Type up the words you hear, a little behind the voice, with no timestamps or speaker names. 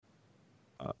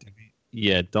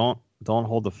Yeah, don't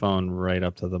hold the phone right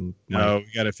up to the mic. No,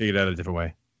 we got to figure it out a different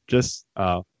way. Just Oh.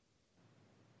 All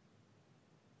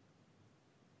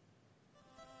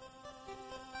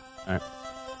right.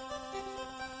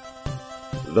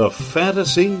 The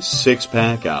Fantasy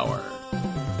Six-Pack Hour.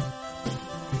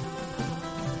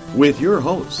 With your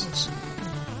hosts,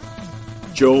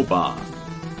 Joe Bond.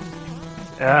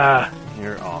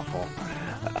 You're awful.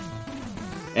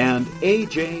 And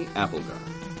AJ Applegarth.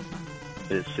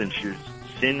 It's Sin Shu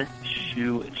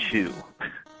Chu.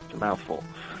 It's a mouthful.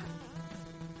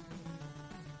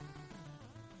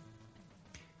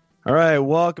 all right.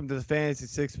 Welcome to the Fantasy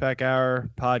Six Pack Hour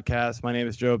podcast. My name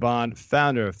is Joe Bond,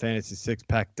 founder of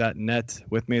FantasySixPack.net.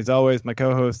 With me, as always, my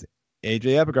co-host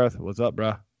AJ Applegarth. What's up,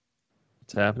 bro?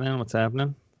 What's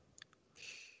happening?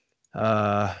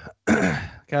 Got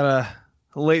a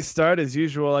late start as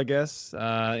usual, I guess.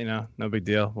 No big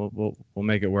deal. We'll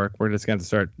make it work. We're just going to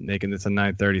start making this a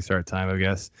 9:30 start time, I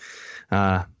guess.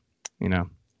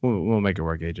 We'll make it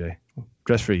work, AJ.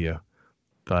 Just for you.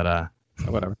 But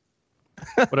Whatever.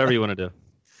 Whatever you want to do.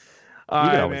 all You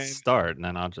right, could always man. start, and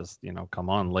then I'll just come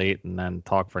on late and then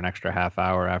talk for an extra half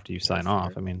hour after you sign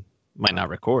off. I mean, might not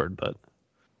record, but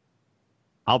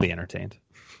I'll be entertained.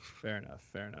 Fair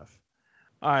enough.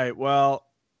 All right, well,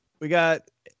 we got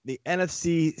the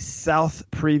NFC South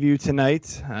preview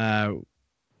tonight.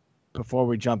 Before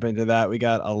we jump into that, we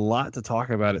got a lot to talk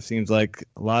about. It seems like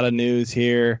a lot of news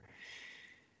here.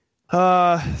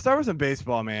 Start with some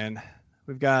baseball, man.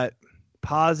 We've got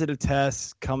positive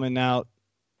tests coming out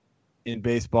in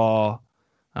baseball.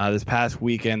 This past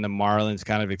weekend, the Marlins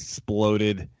kind of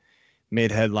exploded,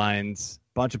 made headlines.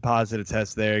 Bunch of positive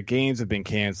tests there. Games have been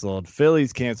canceled.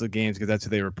 Phillies canceled games because that's who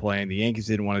they were playing. The Yankees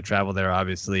didn't want to travel there,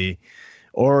 obviously.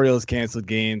 Orioles canceled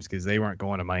games because they weren't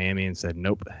going to Miami and said,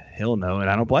 nope, hell no, and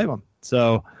I don't blame them.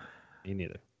 So, Me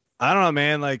neither. I don't know,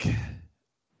 man. Like,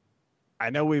 I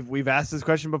know we've asked this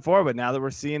question before, but now that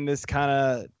we're seeing this kind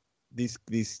of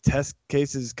these test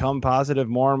cases come positive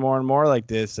more and more and more like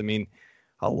this, I mean,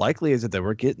 how likely is it that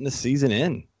we're getting the season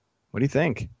in? What do you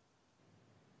think?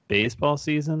 Baseball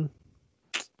season,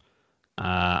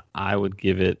 I would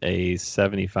give it a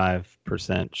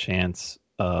 75% chance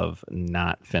of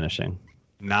not finishing.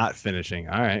 Not finishing.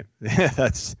 All right.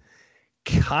 That's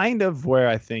kind of where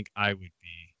I think I would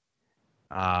be.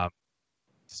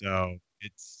 So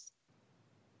it's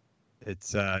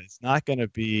not going to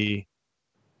be.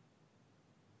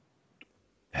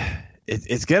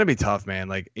 It's going to be tough, man.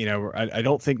 Like, I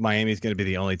don't think Miami's going to be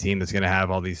the only team that's going to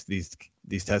have all these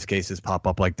test cases pop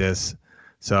up like this.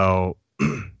 So,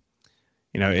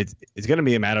 it's going to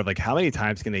be a matter of like how many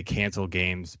times can they cancel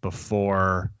games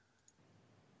before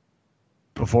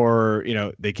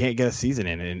they can't get a season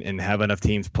in and have enough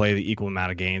teams play the equal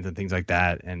amount of games and things like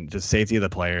that, and just safety of the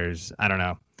players. I don't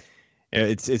know.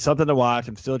 It's something to watch.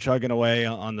 I'm still chugging away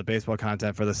on the baseball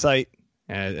content for the site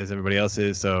as everybody else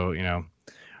is. So,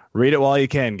 read it while you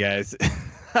can, guys.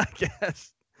 I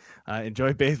guess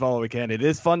enjoy baseball while we can. It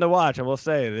is fun to watch. I will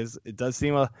say it does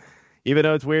seem even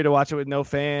though it's weird to watch it with no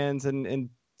fans and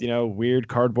weird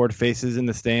cardboard faces in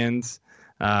the stands.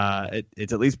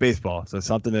 It's at least baseball. So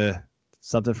something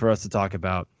for us to talk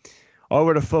about.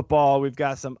 Over to football, we've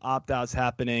got some opt-outs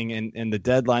happening, and the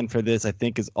deadline for this, I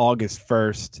think, is August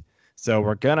 1st. So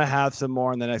we're going to have some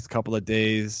more in the next couple of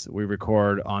days. We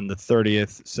record on the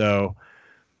 30th. So,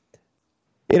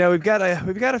 we've got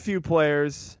a few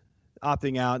players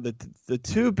opting out. The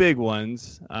two big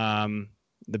ones,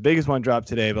 the biggest one dropped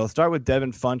today, but I'll start with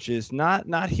Devin Funchess.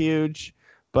 Not huge,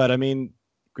 but I mean,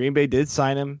 Green Bay did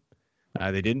sign him.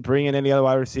 They didn't bring in any other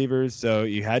wide receivers, so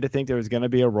you had to think there was going to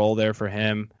be a role there for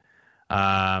him.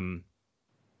 How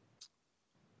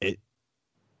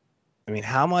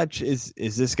much is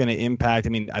this going to impact? I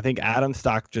mean, I think Adam's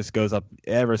stock just goes up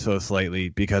ever so slightly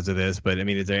because of this. But, I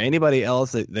mean, is there anybody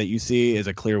else that you see as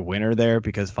a clear winner there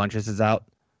because Funchess is out?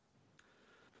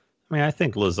 I mean, I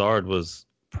think Lazard was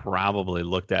probably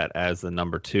looked at as the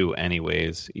number 2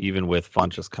 anyways, even with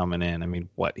Funchess coming in. I mean,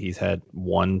 he's had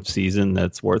one season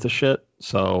that's worth a shit.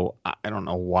 So I don't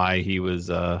know why he was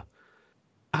out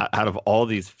of all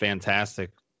these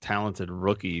fantastic, talented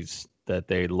rookies that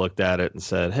they looked at it and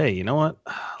said, hey, you know what?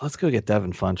 Let's go get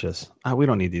Devin Funchess. We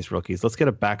don't need these rookies. Let's get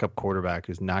a backup quarterback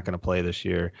who's not going to play this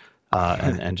year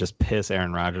and just piss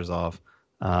Aaron Rodgers off.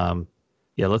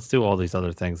 Let's do all these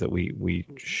other things that we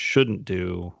shouldn't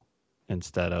do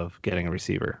instead of getting a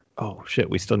receiver. Oh, shit,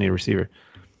 we still need a receiver.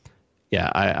 Yeah,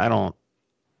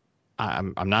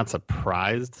 I'm not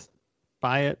surprised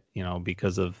by it,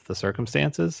 because of the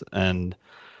circumstances. And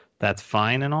that's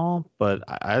fine and all, but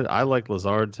I like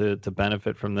Lazard to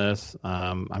benefit from this.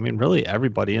 I mean, really,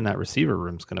 everybody in that receiver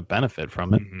room is going to benefit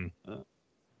from it. Mm-hmm.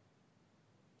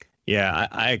 Yeah,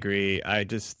 I agree.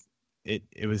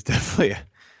 It was definitely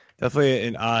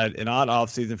an odd off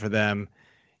season for them.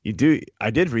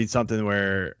 I did read something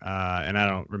where, and I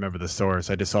don't remember the source.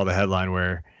 I just saw the headline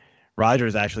where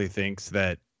Rodgers actually thinks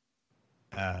that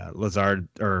Lazard,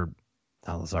 or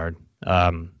not Lazard,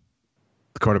 the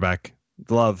quarterback,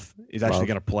 Love, is actually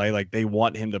going to play. Like, they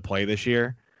want him to play this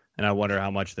year. And I wonder how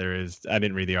much there is. I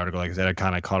didn't read the article. Like I said, I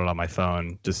kind of caught it on my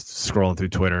phone, just scrolling through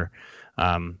Twitter.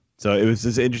 So it was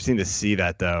just interesting to see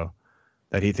that, though,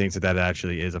 that he thinks that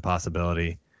actually is a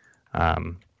possibility.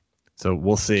 So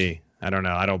we'll see. I don't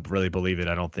know. I don't really believe it.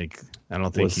 I don't think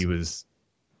he was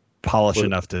polished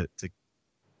enough to.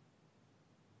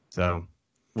 So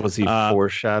was he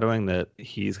foreshadowing that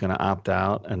he's going to opt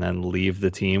out and then leave the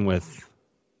team with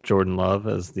Jordan Love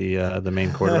as the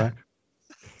main quarterback?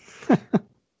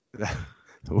 That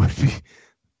would be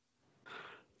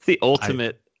the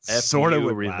ultimate sort of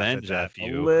revenge FU.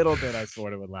 A little bit. I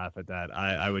sort of would laugh at that.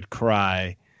 I would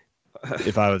cry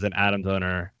if I was an Adams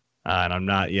owner, and I'm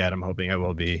not yet. I'm hoping I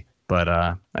will be. But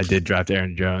I did draft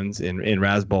Aaron Jones in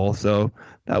Raz Bowl, so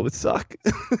that would suck.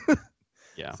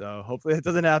 Yeah. So hopefully that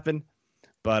doesn't happen.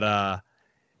 But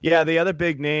yeah, the other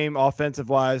big name, offensive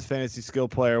wise, fantasy skill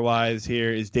player wise,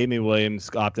 here is Damian Williams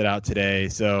opted out today.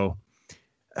 So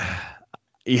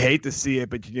you hate to see it,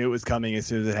 but you knew it was coming as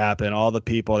soon as it happened. All the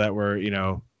people that were,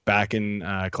 backing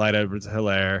Clyde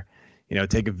Edwards-Helaire,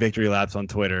 taking victory laps on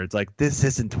Twitter. It's like, this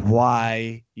isn't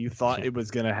why you thought it was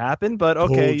going to happen, but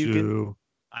okay, you can.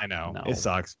 I know. No, it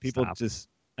sucks. People stop.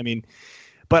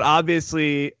 But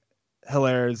obviously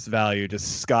Hilaire's value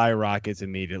just skyrockets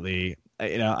immediately.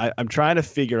 I'm trying to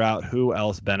figure out who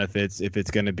else benefits, if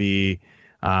it's going to be,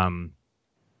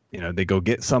 they go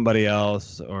get somebody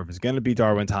else, or if it's going to be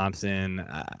Darwin Thompson.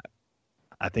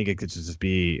 I think it could just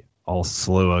be all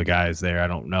slew of guys there. I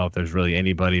don't know if there's really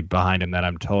anybody behind him that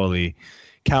I'm totally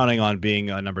counting on being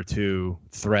a number 2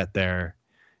 threat there.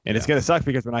 And It's going to suck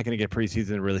because we're not going to get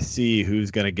preseason to really see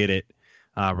who's going to get it.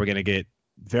 We're going to get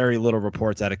very little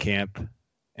reports out of camp,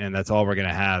 and that's all we're going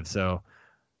to have. So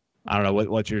I don't know.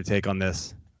 What's your take on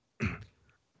this?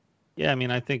 Yeah, I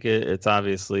mean, I think it's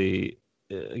obviously,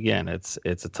 again, it's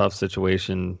a tough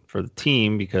situation for the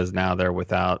team because now they're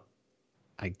without,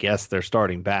 I guess, their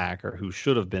starting back, or who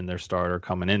should have been their starter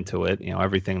coming into it.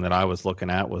 Everything that I was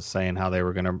looking at was saying how they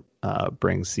were going to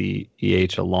bring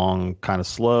CEH along kind of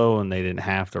slow, and they didn't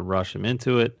have to rush him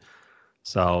into it.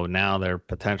 So now they're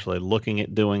potentially looking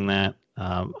at doing that.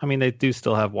 I mean, they do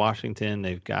still have Washington.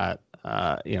 They've got,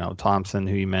 Thompson,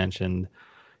 who you mentioned.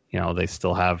 They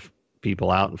still have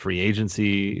people out in free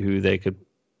agency who they could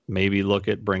maybe look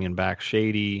at bringing back.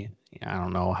 Shady. I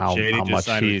don't know how much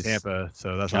he's Tampa,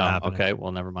 so that's not happening. Okay,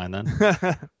 well, never mind then.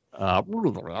 Yeah,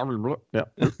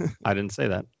 I didn't say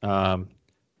that.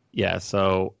 Yeah,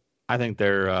 so I think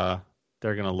they're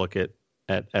going to look at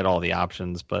all the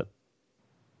options, but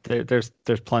there's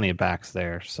plenty of backs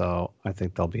there, so I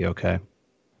think they'll be okay.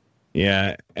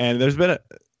 Yeah, and there's been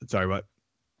sorry, what?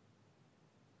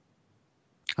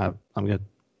 I'm good.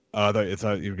 I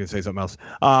thought you were going to say something else.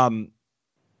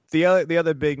 The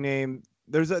other big name,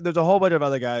 there's a whole bunch of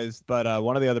other guys, but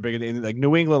one of the other big names, like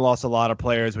New England lost a lot of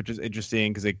players, which is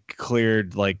interesting because they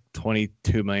cleared like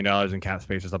 $22 million in cap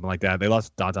space or something like that. They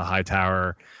lost Dante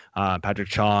Hightower, Patrick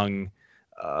Chung.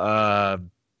 What's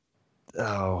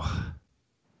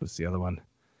the other one?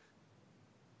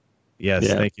 Yes,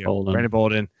 thank you, Bolden. Brandon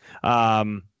Bolden.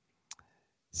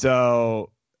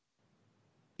 So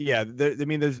yeah,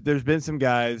 there's been some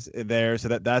guys there, so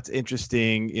that's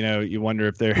interesting. You wonder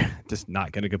if they're just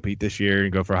not going to compete this year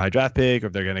and go for a high draft pick, or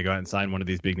if they're going to go out and sign one of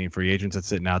these big name free agents that's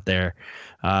sitting out there.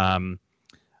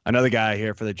 Another guy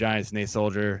here for the Giants, Nate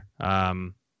Soldier,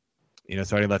 starting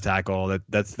left tackle.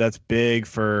 That's big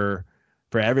for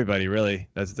everybody, really.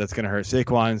 That's going to hurt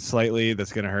Saquon slightly.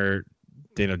 That's going to hurt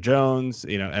Daniel Jones.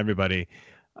 Everybody.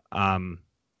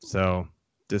 So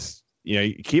just.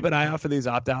 Keep an eye out for these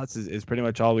opt-outs is pretty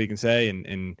much all we can say.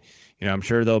 And I'm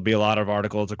sure there'll be a lot of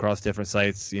articles across different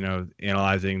sites,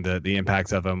 analyzing the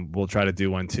impacts of them. We'll try to do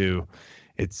one too.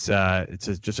 It's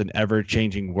just an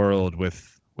ever-changing world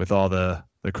with all the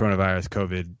coronavirus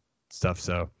COVID stuff.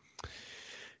 So you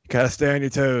got to stay on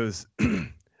your toes. All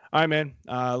right, man.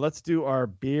 Let's do our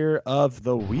beer of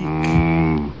the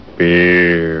week.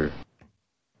 Beer.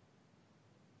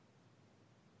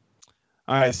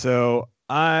 All right, so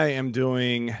I am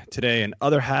doing today an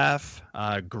Other Half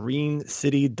Green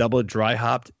City Double Dry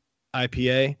Hopped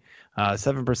IPA,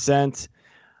 7%.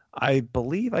 I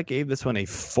believe I gave this one a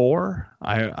 4.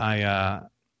 I've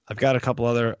got a couple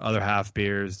other half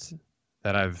beers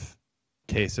that I've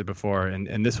tasted before,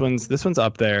 and this one's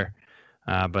up there,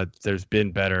 but there's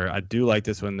been better. I do like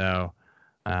this one though.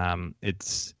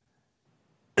 It's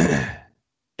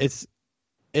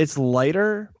it's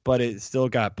lighter, but it's still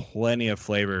got plenty of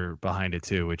flavor behind it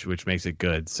too, which makes it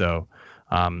good. So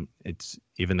it's,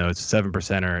 even though it's a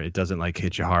 7%er, it doesn't like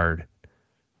hit you hard.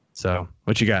 So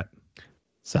what you got?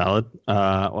 Solid.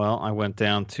 Well, I went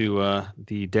down to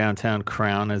the Downtown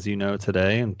Crown, as you know,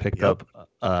 today, and picked up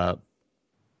a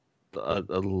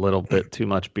little bit too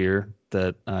much beer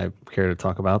that I care to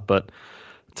talk about. But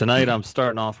tonight I'm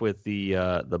starting off with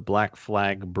the Black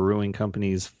Flag Brewing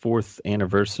Company's 4th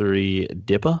anniversary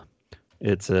DIPA.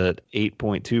 It's at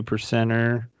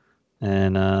 8.2%er,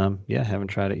 and haven't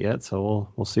tried it yet, so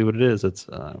we'll see what it is. It's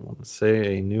I want to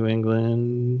say a New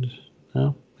England.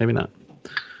 No, maybe not.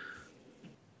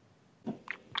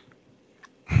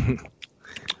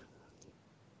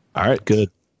 All right, good,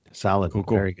 solid, cool.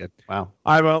 Very good. Wow.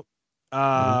 All right, well,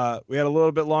 we had a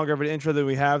little bit longer of an intro than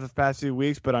we have the past few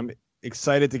weeks, but I'm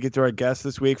excited to get to our guest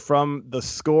this week from The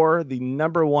Score, the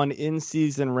 #1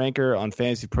 in-season ranker on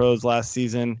Fantasy Pros last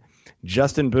season,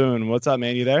 Justin Boone. What's up,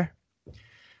 man? You there?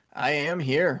 I am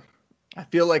here. I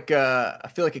feel like a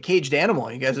caged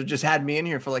animal. You guys have just had me in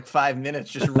here for like 5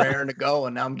 minutes, just raring to go,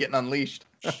 and now I'm getting unleashed.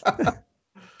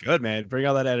 Good, man. Bring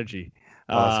all that energy.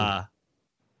 Awesome.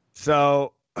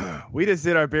 So we just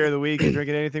did our beer of the week. You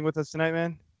drinking anything with us tonight,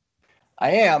 man?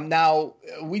 I am. Now,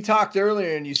 we talked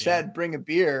earlier and you said bring a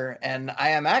beer, and I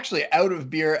am actually out of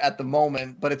beer at the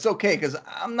moment, but it's okay because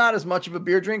I'm not as much of a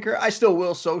beer drinker. I still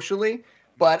will socially,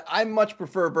 but I much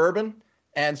prefer bourbon.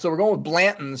 And so we're going with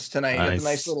Blanton's tonight. Nice. It's a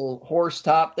nice little horse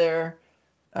top there.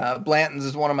 Blanton's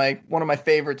is one of my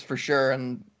favorites for sure,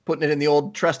 and putting it in the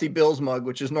old trusty Bill's mug,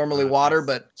 which is normally water,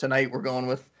 but tonight we're going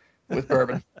with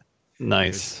bourbon.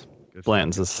 Nice. Good.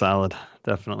 Blanton's is solid,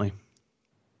 definitely.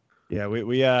 Yeah,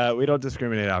 we don't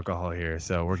discriminate alcohol here,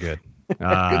 so we're good.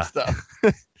 Good stuff.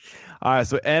 All right,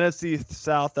 so NFC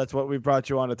South, that's what we brought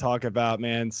you on to talk about,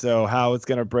 man. So how it's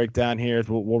going to break down here is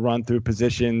we'll run through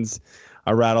positions.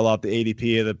 I'll rattle off the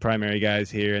ADP of the primary guys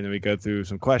here, and then we go through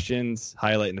some questions,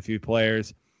 highlighting a few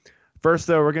players. First,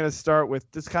 though, we're going to start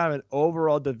with just kind of an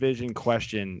overall division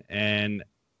question. And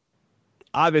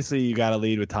obviously, you got to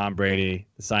lead with Tom Brady,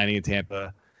 the signing in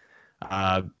Tampa.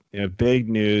 Big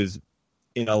news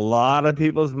in a lot of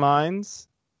people's minds,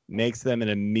 makes them an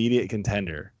immediate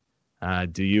contender.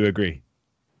 Do you agree?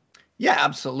 Yeah,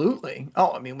 absolutely.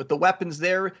 Oh, I mean, with the weapons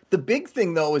there, the big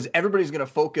thing, though, is everybody's going to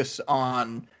focus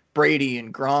on Brady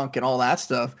and Gronk and all that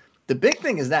stuff. The big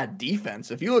thing is that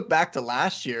defense. If you look back to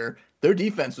last year, their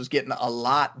defense was getting a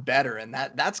lot better, and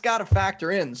that's got to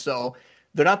factor in. So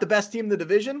they're not the best team in the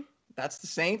division. That's the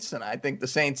Saints, and I think the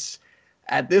Saints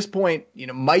at this point,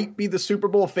 might be the Super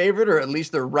Bowl favorite, or at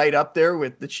least they're right up there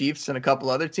with the Chiefs and a couple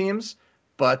other teams.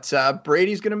 But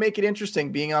Brady's going to make it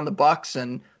interesting being on the Bucs,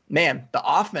 and man, the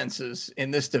offenses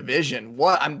in this division.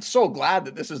 I'm so glad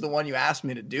that this is the one you asked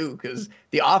me to do, because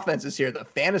the offenses here, the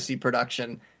fantasy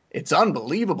production, it's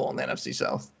unbelievable in the NFC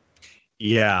South.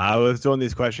 Yeah, I was doing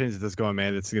these questions just going,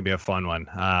 man, it's going to be a fun one.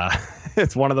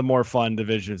 It's one of the more fun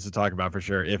divisions to talk about for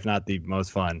sure, if not the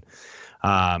most fun.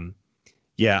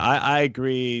 I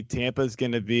agree. Tampa's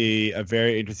going to be a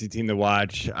very interesting team to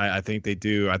watch. I think they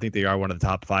do. I think they are one of the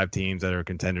top 5 teams that are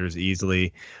contenders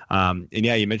easily. You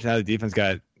mentioned how the defense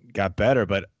got better,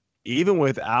 but even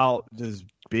without just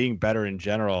being better in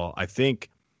general, I think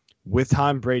with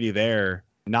Tom Brady there,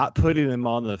 not putting them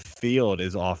on the field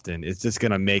as often is just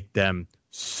going to make them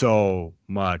so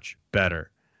much better.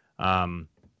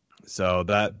 So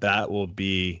that will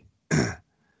be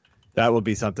that will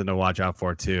be something to watch out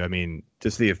for too. I mean,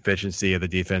 just the efficiency of the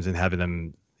defense and having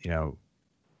them,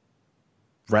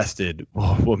 rested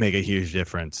will make a huge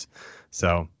difference.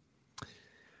 So,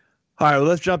 all right, well,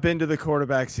 let's jump into the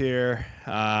quarterbacks here.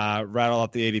 Rattle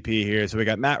off the ADP here. So we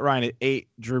got Matt Ryan at 8,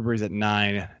 Drew Brees at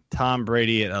 9, Tom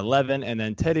Brady at 11, and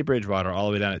then Teddy Bridgewater all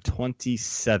the way down at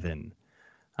 27.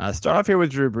 Start off here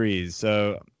with Drew Brees.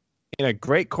 So,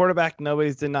 great quarterback.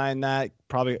 Nobody's denying that.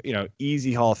 Probably,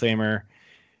 easy Hall of Famer.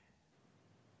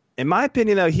 In my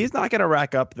opinion, though, he's not going to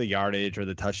rack up the yardage or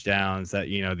the touchdowns that,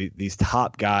 these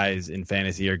top guys in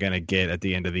fantasy are going to get at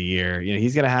the end of the year.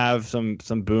 He's going to have some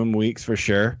boom weeks for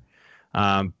sure.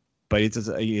 But he's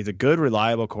a good,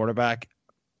 reliable quarterback.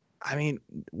 I mean,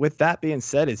 with that being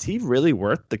said, is he really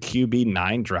worth the QB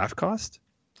 9 draft cost?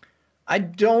 I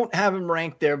don't have him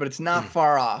ranked there, but it's not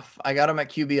far off. I got him at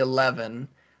QB 11.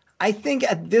 I think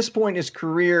at this point in his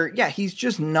career, he's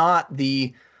just not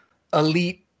the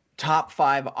elite top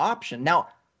 5 option. Now,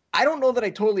 I don't know that I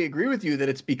totally agree with you that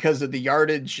it's because of the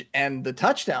yardage and the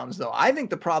touchdowns, though. I think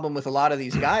the problem with a lot of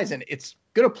these guys, and it's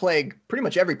going to plague pretty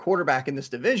much every quarterback in this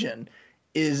division,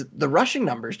 is the rushing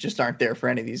numbers just aren't there for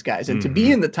any of these guys. And to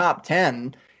be in the top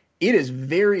 10, it is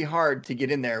very hard to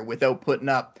get in there without putting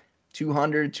up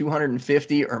 200,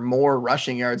 250 or more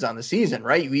rushing yards on the season,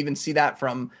 right? You even see that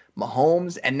from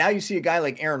Mahomes. And now you see a guy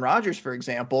like Aaron Rodgers, for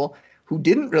example, who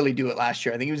didn't really do it last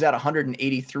year. I think he was at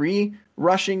 183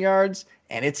 rushing yards,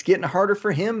 and it's getting harder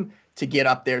for him to get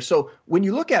up there. So when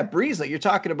you look at Breeze, like you're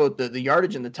talking about the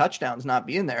yardage and the touchdowns not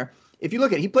being there, if you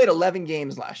look at it, he played 11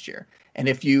 games last year. And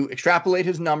if you extrapolate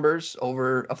his numbers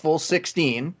over a full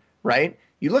 16, right,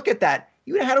 you look at that,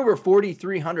 he would have had over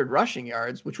 4,300 rushing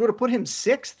yards, which would have put him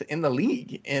sixth in the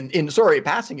league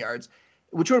passing yards,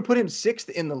 which would have put him sixth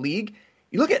in the league.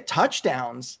 You look at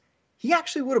touchdowns, he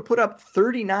actually would have put up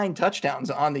 39 touchdowns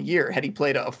on the year had he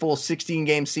played a full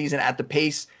 16-game season at the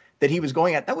pace that he was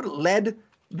going at. That would have led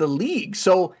the league.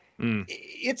 So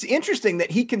it's interesting that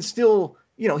he can still,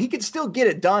 he can still get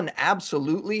it done.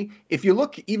 Absolutely. If you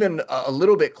look even a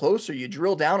little bit closer, you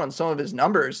drill down on some of his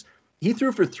numbers. He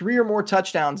threw for 3 or more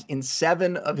touchdowns in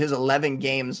 7 of his 11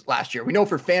 games last year. We know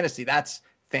for fantasy, that's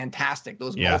fantastic.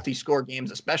 Those multi-score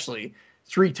games, especially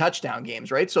 3 touchdown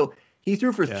games, right? So he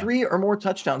threw for 3 or more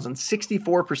touchdowns on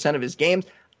 64% of his games.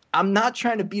 I'm not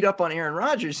trying to beat up on Aaron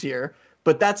Rodgers here,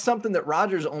 but that's something that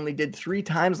Rodgers only did 3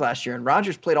 times last year, and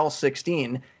Rodgers played all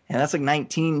 16, and that's like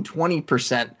 19,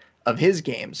 20% of his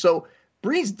game. So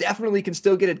Breeze definitely can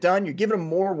still get it done. You're giving him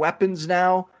more weapons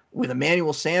now with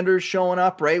Emmanuel Sanders showing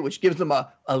up, right, which gives them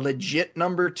a legit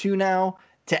number 2 now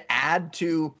to add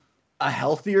to a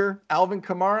healthier Alvin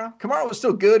Kamara. Kamara was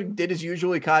still good, did as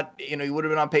usual. He caught, he would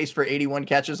have been on pace for 81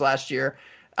 catches last year,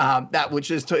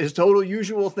 which is his total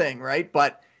usual thing, right?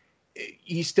 But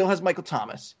he still has Michael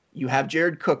Thomas. You have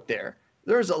Jared Cook there.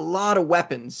 There's a lot of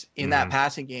weapons in that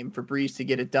passing game for Breeze to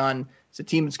get it done. It's a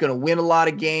team that's going to win a lot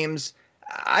of games.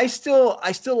 I still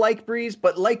like Breeze,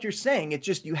 but like you're saying, it's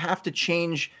just you have to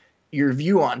change your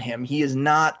view on him. He is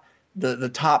not the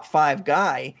top 5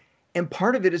 guy. And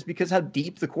part of it is because how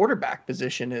deep the quarterback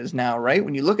position is now, right?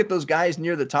 When you look at those guys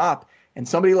near the top and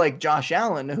somebody like Josh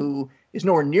Allen, who is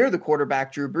nowhere near the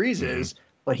quarterback Drew Brees is,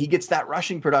 but he gets that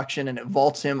rushing production and it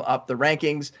vaults him up the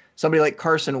rankings. Somebody like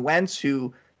Carson Wentz,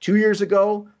 who 2 years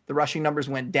ago, the rushing numbers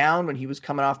went down when he was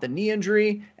coming off the knee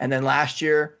injury. And then last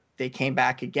year they came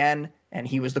back again and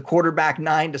he was the quarterback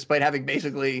 9 despite having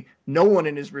basically no one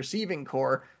in his receiving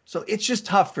core. So it's just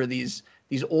tough for these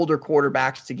older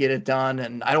quarterbacks to get it done.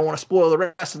 And I don't want to spoil the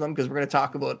rest of them because we're going to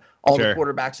talk about all the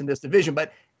quarterbacks in this division,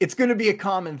 but it's going to be a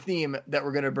common theme that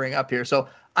we're going to bring up here. So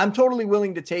I'm totally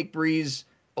willing to take Breeze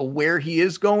where he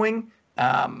is going,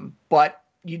 but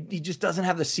he just doesn't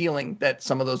have the ceiling that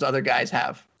some of those other guys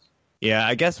have. Yeah,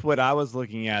 I guess what I was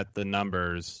looking at the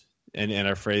numbers and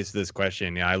I phrased this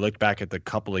question. I looked back at the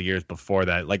couple of years before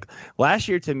that. Like last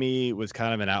year to me was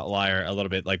kind of an outlier a little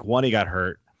bit. Like 1, he got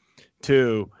hurt.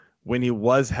 2, when he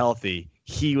was healthy,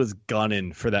 he was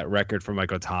gunning for that record for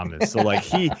Michael Thomas. So like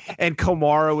he and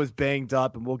Kamara was banged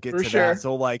up, and we'll get to that.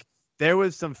 So like there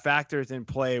was some factors in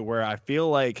play where I feel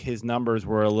like his numbers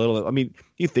were a little. I mean,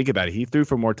 you think about it, he threw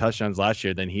for more touchdowns last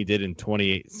year than he did in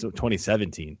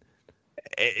 2017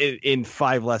 in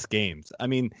 5 less games. I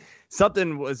mean,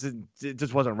 it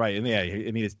just wasn't right. And yeah, I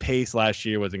mean, his pace last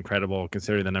year was incredible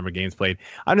considering the number of games played.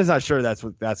 I'm just not sure that's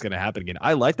going to happen again.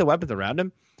 I like the weapons around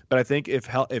him. But I think if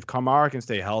Kamara can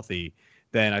stay healthy,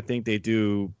 then I think they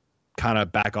do kind of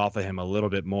back off of him a little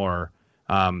bit more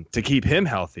to keep him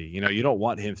healthy. You don't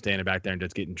want him standing back there and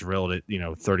just getting drilled at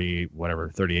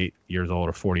 38 years old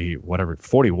or 40 whatever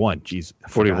 41. Jeez,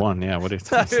 41. Yeah, what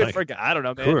is like? I don't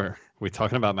know, man. Sure. Are we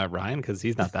talking about Matt Ryan because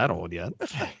he's not that old yet?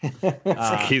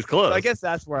 He's close. So I guess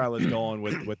that's where I was going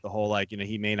with the whole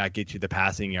he may not get you the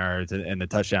passing yards and the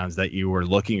touchdowns that you were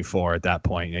looking for at that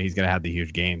point. He's going to have the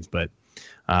huge games, but.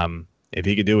 If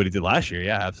he could do what he did last year,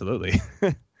 yeah, absolutely.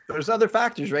 There's other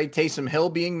factors, right? Taysom Hill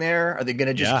being there. Are they going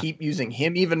to just keep using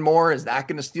him even more? Is that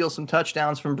going to steal some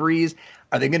touchdowns from Breeze?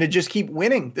 Are they going to just keep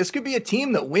winning? This could be a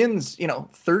team that wins,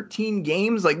 13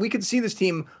 games. Like we could see this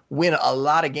team win a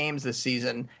lot of games this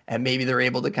season, and maybe they're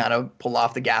able to kind of pull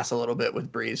off the gas a little bit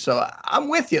with Breeze. So I'm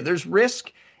with you. There's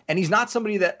risk, and he's not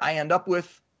somebody that I end up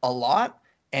with a lot,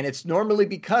 and it's normally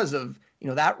because of,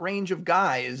 that range of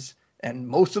guys. And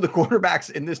most of the quarterbacks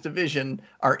in this division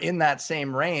are in that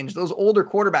same range. Those older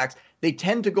quarterbacks, they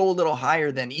tend to go a little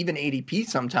higher than even ADP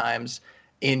sometimes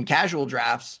in casual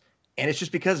drafts. And it's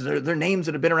just because they're names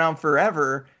that have been around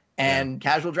forever. And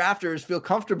casual drafters feel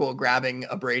comfortable grabbing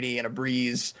a Brady and a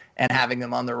Breeze and having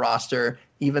them on their roster,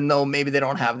 even though maybe they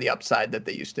don't have the upside that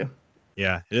they used to.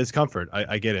 Yeah, it is comfort.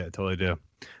 I get it. I totally do.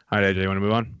 All right, AJ, you want to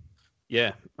move on?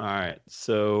 Yeah. All right.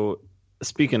 So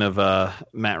speaking of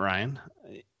Matt Ryan,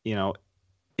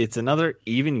 it's another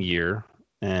even year,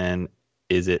 and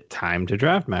is it time to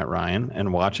draft Matt Ryan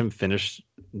and watch him finish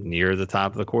near the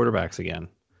top of the quarterbacks again?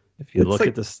 If you It's look like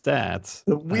at the stats,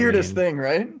 the weirdest thing,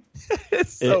 right?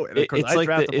 It's so. And of course, it's I like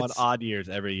draft him on odd years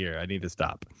every year. I need to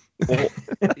stop. Well,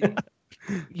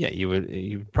 yeah, you would.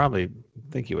 You probably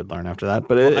think you would learn after that,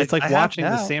 but Well, it's like I have watching the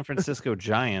now. San Francisco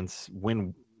Giants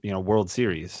win, World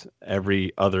Series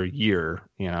every other year.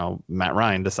 Matt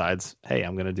Ryan decides, hey,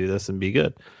 I'm going to do this and be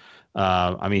good.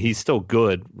 I mean, he's still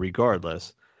good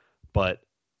regardless, but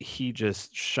he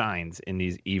just shines in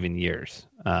these even years.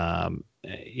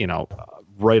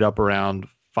 Right up around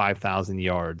 5,000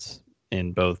 yards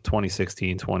in both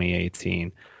 2016,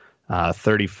 2018.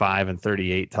 35 and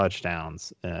 38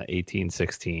 touchdowns,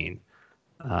 18-16.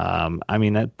 I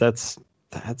mean, that's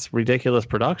ridiculous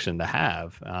production to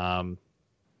have.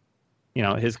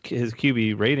 His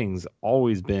QB rating's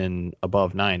always been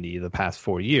above 90 the past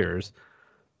 4 years,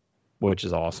 which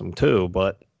is awesome too.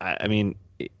 But I mean,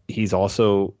 he's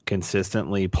also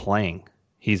consistently playing.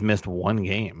 He's missed one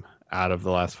game out of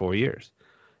the last 4 years.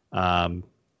 I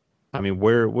mean,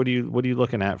 what are you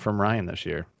looking at from Ryan this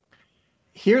year?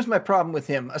 Here's my problem with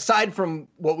him. Aside from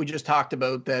what we just talked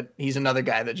about, that he's another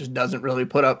guy that just doesn't really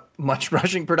put up much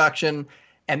rushing production,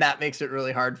 and that makes it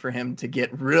really hard for him to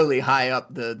get really high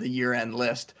up the year-end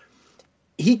list.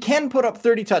 He can put up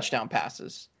 30 touchdown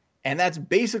passes, and that's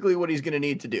basically what he's going to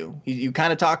need to do. You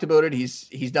kind of talked about it.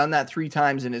 He's done that 3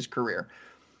 times in his career.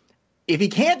 If he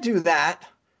can't do that,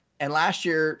 and last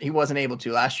year he wasn't able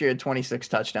to. Last year he had 26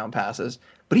 touchdown passes,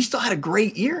 but he still had a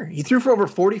great year. He threw for over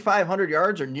 4,500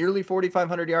 yards or nearly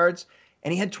 4,500 yards,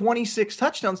 and he had 26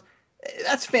 touchdowns.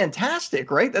 That's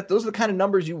fantastic, right? Those are the kind of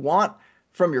numbers you want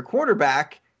from your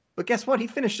quarterback. But guess what? He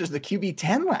finished as the QB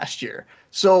 10 last year.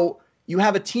 So you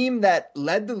have a team that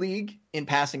led the league in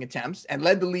passing attempts and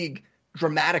led the league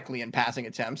dramatically in passing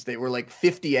attempts. They were like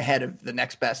 50 ahead of the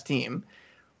next best team.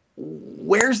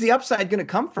 Where's the upside going to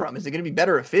come from? Is it going to be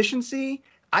better efficiency?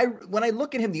 When I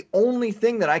look at him, the only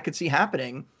thing that I could see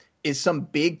happening is some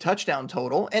big touchdown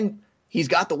total, and he's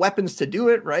got the weapons to do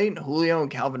it, right? Julio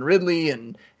and Calvin Ridley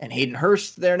and Hayden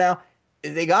Hurst there now.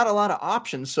 They got a lot of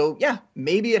options, so yeah,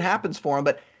 maybe it happens for him,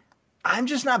 but I'm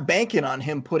just not banking on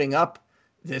him putting up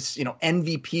this,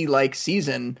 MVP-like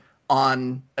season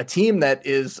on a team that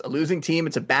is a losing team.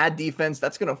 It's a bad defense.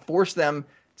 That's going to force them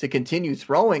to continue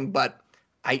throwing, but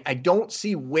I don't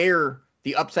see where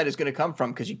the upside is going to come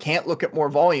from, because you can't look at more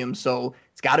volume. So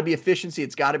it's got to be efficiency.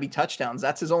 It's got to be touchdowns.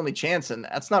 That's his only chance. And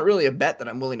that's not really a bet that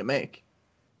I'm willing to make.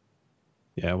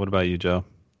 Yeah. What about you, Joe?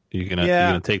 You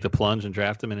gonna take the plunge and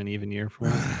draft him in an even year for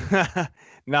him?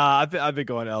 Nah, I've been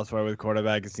going elsewhere with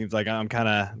quarterback. It seems like I'm kind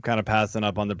of passing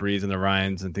up on the Brees and the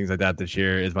Ryans and things like that this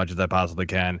year as much as I possibly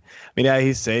can. I mean, yeah,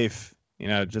 he's safe.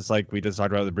 Just like we just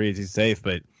talked about the Brees, he's safe,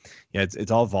 but yeah,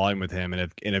 it's all volume with him. And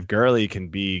if Gurley can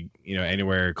be,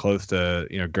 anywhere close to,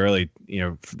 Gurley,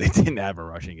 they didn't have a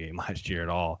rushing game last year at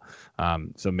all.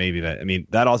 So maybe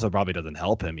that also probably doesn't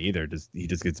help him either. He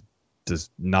just gets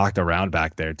knocked around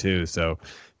back there too. So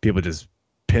people just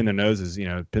pin their noses,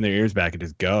 pin their ears back and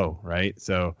just go, right?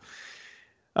 So,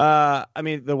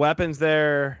 the weapons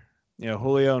there,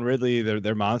 Julio and Ridley,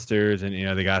 they're monsters, and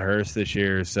they got Hurst this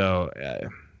year, so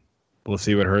we'll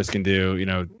see what Hurst can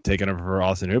do, taking over for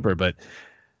Austin Hooper. But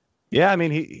yeah,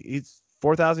 he's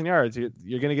 4,000 yards.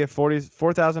 You're going to get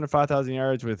 4,000 to 5,000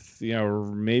 yards with,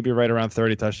 maybe right around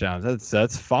 30 touchdowns.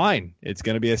 That's fine. It's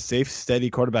going to be a safe, steady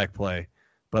quarterback play,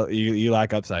 but you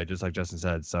lack upside, just like Justin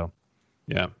said. So,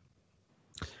 yeah.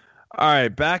 All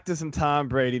right, back to some Tom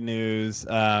Brady news.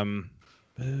 Boo.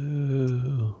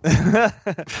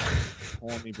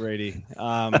 Only Brady.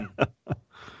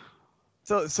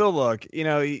 So look,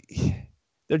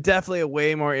 they're definitely a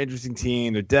way more interesting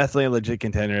team. They're definitely a legit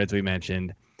contender, as we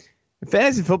mentioned. In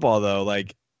fantasy football, though,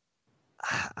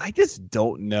 I just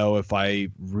don't know if I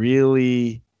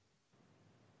really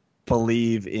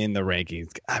believe in the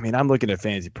rankings. I'm looking at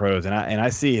Fantasy Pros, and I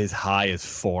see his high as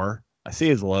 4. I see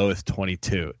his low as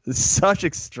 22. There's such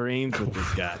extremes with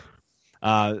this guy.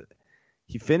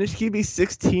 He finished QB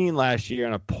 16 last year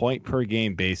on a point per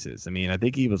game basis. I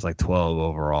think he was like 12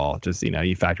 overall. Just,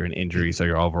 you factor in injury, so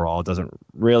your overall doesn't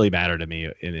really matter to me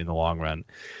in the long run.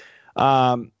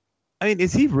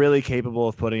 Is he really capable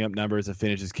of putting up numbers that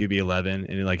finishes QB 11?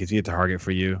 And is he a target for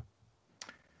you?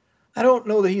 I don't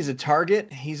know that he's a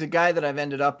target. He's a guy that I've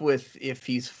ended up with if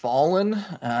he's fallen,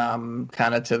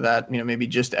 kind of to that, maybe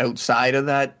just outside of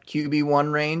that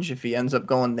QB1 range. If he ends up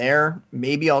going there,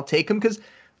 maybe I'll take him. Because,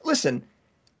 listen,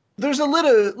 there's a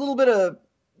little bit of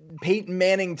Peyton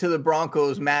Manning to the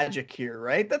Broncos magic here,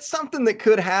 right? That's something that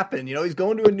could happen. He's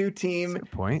going to a new team. That's a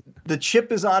good point. The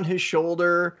chip is on his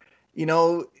shoulder.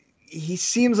 He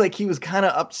seems like he was kind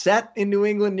of upset in New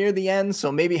England near the end. So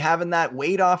maybe having that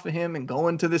weight off of him and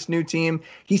going to this new team,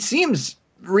 he seems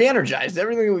re-energized.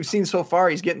 Everything we've seen so far,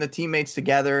 he's getting the teammates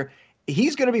together.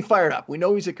 He's going to be fired up. We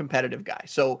know he's a competitive guy.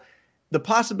 So the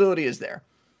possibility is there.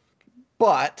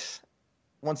 But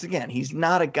once again, he's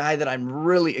not a guy that I'm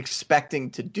really expecting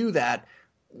to do that.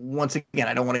 Once again,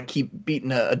 I don't want to keep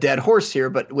beating a dead horse here,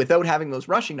 but without having those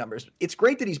rushing numbers, it's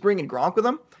great that he's bringing Gronk with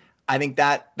him. I think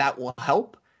that will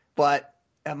help. But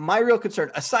my real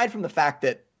concern, aside from the fact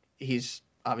that he's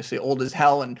obviously old as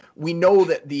hell, and we know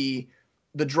that the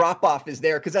drop-off is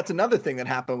there, because that's another thing that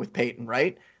happened with Peyton,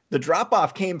 right? The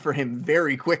drop-off came for him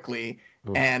very quickly,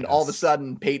 and all of a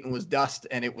sudden Peyton was dust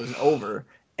and it was over.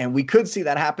 And we could see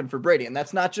that happen for Brady. And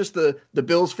that's not just the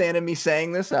Bills fan in me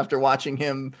saying this after watching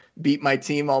him beat my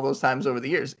team all those times over the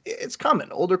years. It's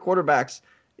coming. Older quarterbacks,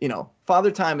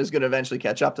 father time is going to eventually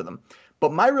catch up to them.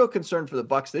 But my real concern for the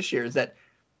Bucs this year is that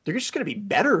they're just going to be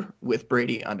better with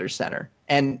Brady under center.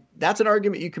 And that's an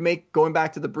argument you can make going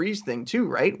back to the Breeze thing too,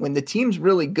 right? When the team's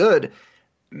really good,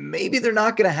 maybe they're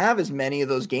not going to have as many of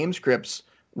those game scripts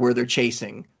where they're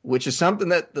chasing, which is something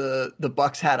that the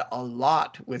Bucs had a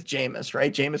lot with Jameis,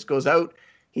 right? Jameis goes out,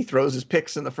 he throws his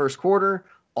picks in the first quarter.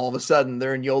 All of a sudden,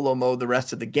 they're in YOLO mode the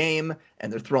rest of the game,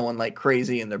 and they're throwing like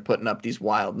crazy, and they're putting up these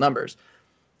wild numbers.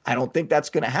 I don't think that's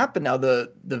going to happen. Now, the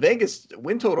Vegas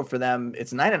win total for them,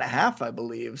 it's 9.5, I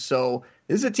believe. So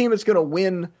this is a team that's going to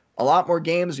win a lot more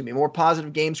games, going to be more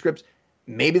positive game scripts.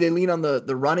 Maybe they lean on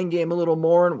the running game a little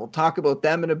more, and we'll talk about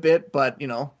them in a bit. But,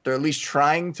 they're at least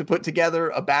trying to put together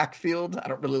a backfield. I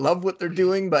don't really love what they're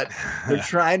doing, but they're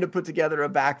trying to put together a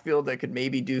backfield that could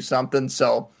maybe do something.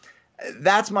 So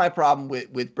that's my problem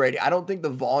with Brady. I don't think the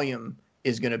volume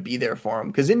is going to be there for him,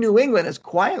 because in New England, as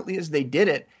quietly as they did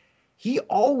it, he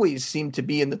always seemed to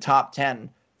be in the top 10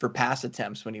 for pass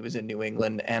attempts when he was in New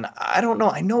England. And I don't know.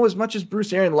 I know as much as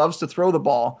Bruce Arians loves to throw the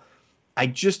ball, I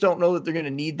just don't know that they're going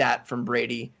to need that from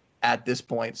Brady at this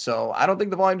point. So I don't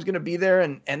think the volume's going to be there.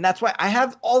 And that's why I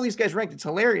have all these guys ranked. It's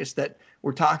hilarious that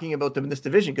we're talking about them in this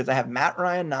division, because I have Matt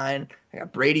Ryan 9, I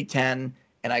got Brady 10,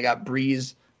 and I got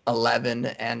Breeze 11.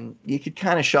 And you could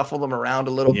kind of shuffle them around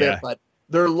a little bit, but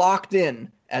they're locked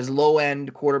in as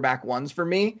low-end quarterback ones for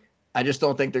me. I just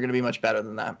don't think they're going to be much better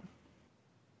than that.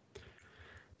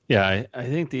 Yeah, I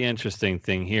think the interesting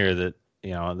thing here that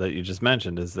you just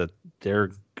mentioned is that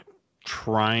they're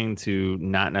trying to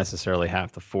not necessarily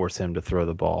have to force him to throw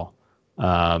the ball.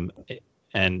 And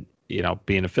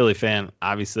being a Philly fan,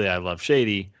 obviously I love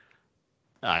Shady.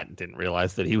 I didn't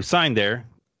realize that he was signed there.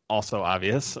 Also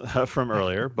obvious from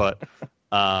earlier, but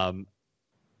I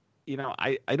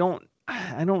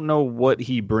don't know what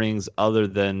he brings other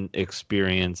than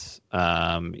experience.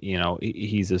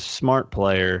 He's a smart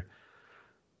player.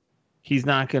 He's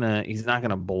not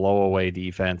gonna blow away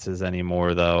defenses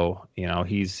anymore, though.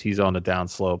 He's on the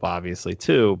downslope, obviously,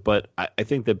 too. But I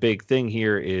think the big thing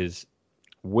here is,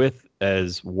 with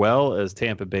as well as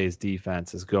Tampa Bay's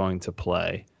defense is going to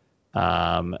play,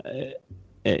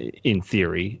 in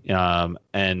theory,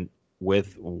 and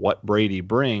with what Brady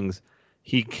brings,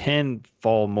 he can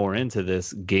fall more into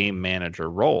this game manager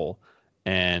role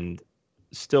and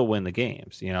still win the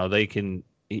games.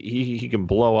 He can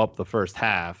blow up the first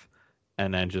half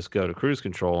and then just go to cruise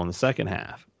control in the second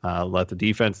half. Let the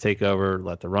defense take over,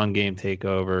 let the run game take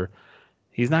over.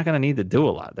 He's not going to need to do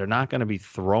a lot. They're not going to be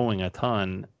throwing a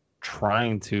ton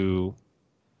trying to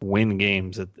win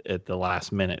games at the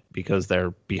last minute because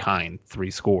they're behind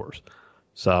 3 scores.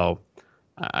 So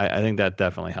I think that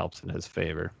definitely helps in his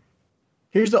favor.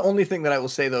 Here's the only thing that I will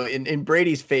say, though, in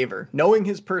Brady's favor, knowing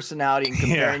his personality and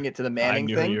comparing it to the Manning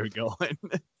thing. I knew you were going.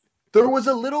 There was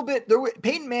a little bit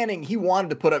Peyton Manning, he wanted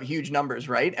to put up huge numbers,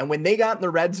 right? And when they got in the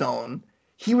red zone,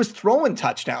 he was throwing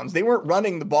touchdowns. They weren't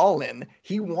running the ball in.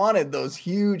 He wanted those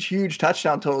huge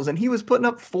touchdown totals, and he was putting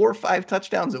up 4 or 5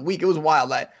 touchdowns a week. It was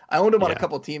wild. I owned him on a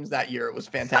couple teams that year. It was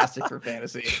fantastic for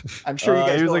fantasy. I'm sure you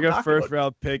guys he was know like a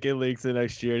first-round pick in leagues the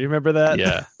next year. Do you remember that?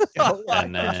 Yeah.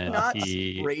 And then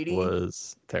he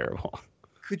was terrible.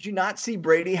 Could you not see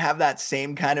Brady have that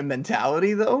same kind of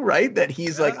mentality, though, right? That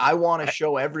he's like, I want to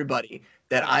show everybody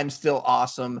that I'm still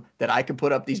awesome, that I can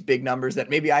put up these big numbers, that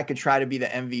maybe I could try to be the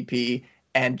MVP.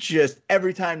 And just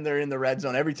every time they're in the red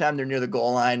zone, every time they're near the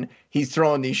goal line, he's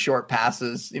throwing these short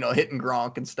passes, hitting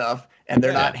Gronk and stuff, and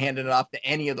they're not handing it off to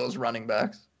any of those running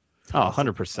backs. Oh,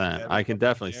 100%. I can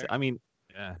definitely say. I mean,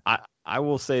 I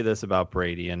will say this about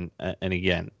Brady, and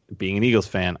again, being an Eagles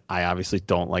fan, I obviously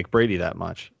don't like Brady that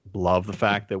much. love the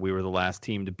fact that we were the last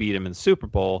team to beat him in the Super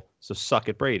Bowl, so suck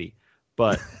it, Brady.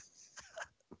 But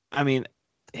I mean,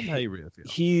 how you really feel.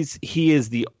 he is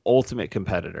the ultimate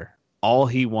competitor. All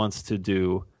he wants to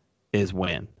do is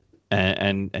win,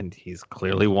 and he's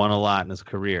clearly won a lot in his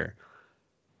career.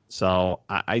 So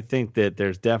I think that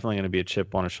there's definitely going to be a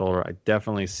chip on his shoulder. I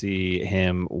definitely see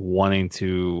him wanting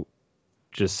to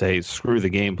just say, screw the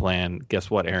game plan. Guess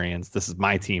what, Arians? This is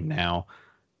my team now.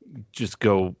 Just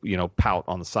go, pout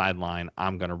on the sideline.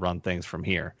 I'm going to run things from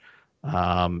here.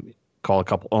 Call a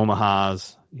couple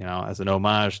Omahas, as an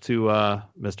homage to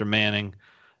Mr. Manning,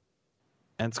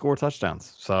 and score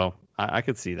touchdowns. So I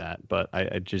could see that. But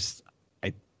I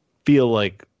feel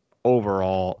like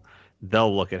overall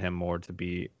they'll look at him more to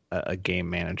be a game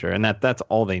manager, and that's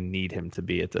all they need him to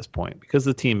be at this point, because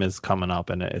the team is coming up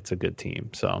and it's a good team.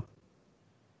 So,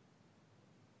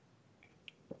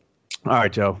 all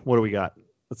right, Joe, what do we got?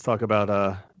 Let's talk about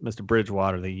Mr.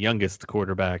 Bridgewater, the youngest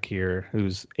quarterback here,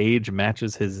 whose age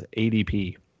matches his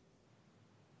ADP.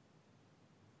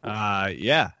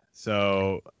 Yeah.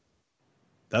 So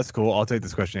that's cool. I'll take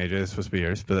this question, AJ. It's supposed to be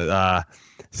yours, but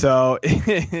so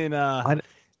in never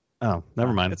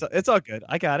mind. It's all good.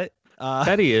 I got it.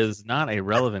 Teddy is not a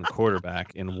relevant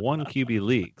quarterback in 1 QB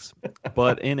leagues,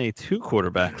 but in a 2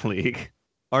 quarterback league,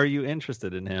 are you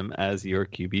interested in him as your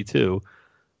QB2?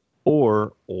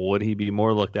 Or would he be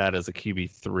more looked at as a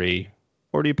QB3?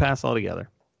 Or do you pass altogether?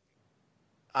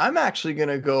 I'm actually going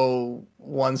to go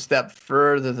one step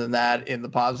further than that in the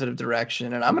positive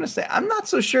direction. And I'm going to say I'm not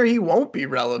so sure he won't be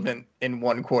relevant in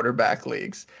 1 quarterback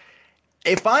leagues.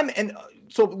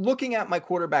 So looking at my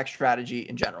quarterback strategy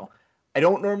in general, I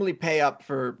don't normally pay up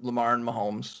for Lamar and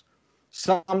Mahomes.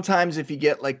 Sometimes if you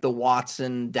get like the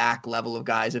Watson, Dak level of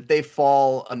guys, if they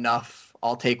fall enough,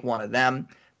 I'll take one of them.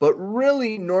 But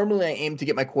really, normally I aim to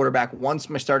get my quarterback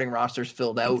once my starting roster's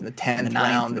filled out in the 10th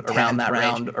round, around that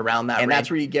range. And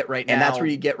that's where you get right now.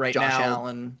 Josh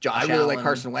Allen. I really like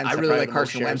Carson Wentz.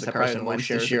 Carson Wentz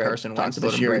this year. Carson Wentz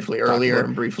this year briefly earlier.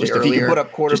 Just if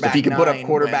he could put up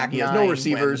quarterback, he has no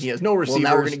receivers. Well,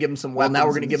 now we're going to give him some weapons. Now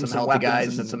we're going to give him some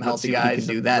guys and some healthy guys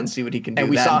and do that and see what he can do. And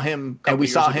we saw him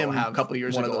a couple of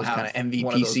years ago those kind of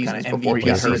MVP seasons before he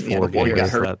got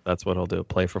hurt. That's what he'll do.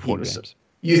 Play for 4 games.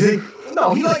 You think?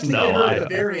 No, he likes to get hurt at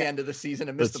the very end of the season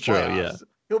and miss the playoffs. True, yeah.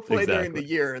 He'll play during the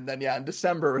year, and then in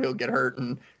December he'll get hurt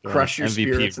and crush your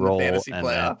spirits in the fantasy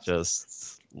playoffs.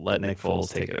 Just let Nick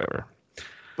Foles take it over.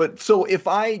 But so if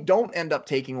I don't end up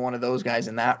taking one of those guys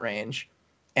in that range,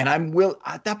 and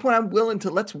at that point I'm willing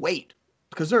to let's wait,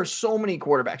 because there are so many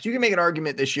quarterbacks. You can make an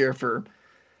argument this year for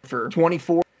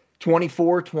 24,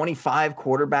 25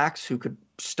 quarterbacks who could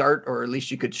start, or at least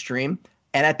you could stream.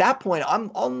 And at that point,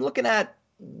 I'm looking at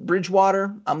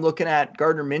Bridgewater. I'm looking at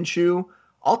Gardner Minshew.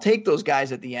 I'll take those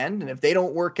guys at the end. And if they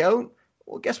don't work out,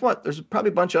 well, guess what? There's probably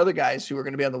a bunch of other guys who are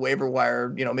going to be on the waiver wire.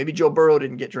 Maybe Joe Burrow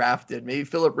didn't get drafted. Maybe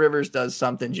Phillip Rivers does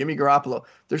something. Jimmy Garoppolo.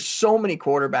 There's so many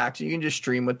quarterbacks. You can just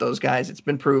stream with those guys. It's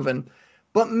been proven.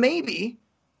 But maybe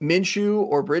Minshew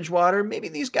or Bridgewater, maybe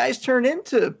these guys turn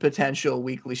into potential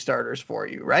weekly starters for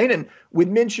you, right? And with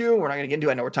Minshew, we're not going to get into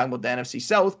it. I know we're talking about the NFC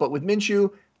South, but with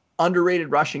Minshew, underrated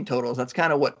rushing totals. That's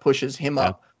kind of what pushes him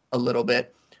up a little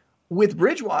bit. With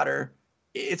Bridgewater,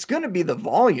 it's going to be the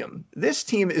volume. This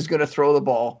team is going to throw the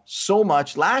ball so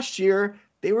much. Last year,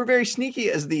 they were very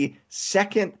sneaky as the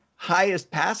second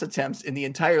highest pass attempts in the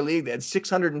entire league. They had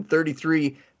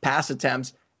 633 pass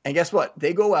attempts. And guess what?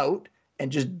 They go out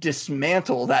and just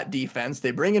dismantle that defense.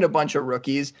 They bring in a bunch of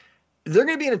rookies. They're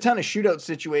going to be in a ton of shootout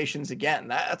situations again.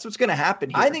 That's what's going to happen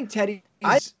here. I think Teddy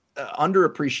is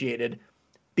underappreciated.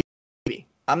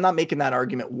 I'm not making that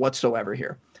argument whatsoever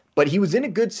here. But he was in a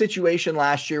good situation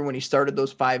last year when he started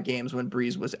those 5 games when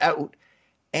Breeze was out.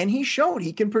 And he showed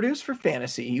he can produce for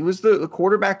fantasy. He was the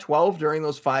quarterback 12 during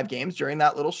those 5 games, during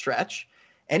that little stretch.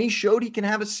 And he showed he can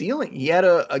have a ceiling. He had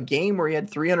a game where he had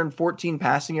 314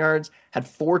 passing yards, had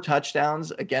 4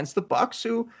 touchdowns against the Bucs,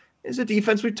 who is a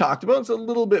defense we've talked about. It's a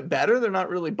little bit better. They're not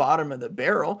really bottom of the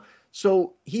barrel.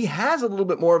 So he has a little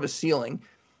bit more of a ceiling.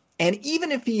 And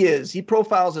even if he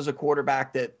profiles as a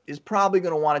quarterback that is probably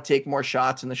going to want to take more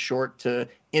shots in the short to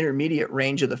intermediate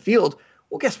range of the field.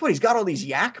 Well, guess what? He's got all these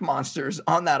yak monsters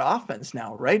on that offense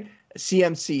now, right?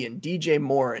 CMC and DJ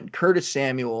Moore and Curtis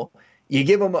Samuel. You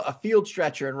give him a field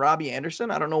stretcher and Robbie Anderson.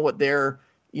 I don't know what their,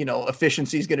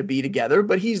 efficiency is going to be together,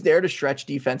 but he's there to stretch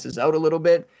defenses out a little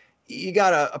bit. You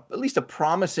got at least a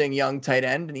promising young tight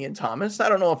end, Ian Thomas. I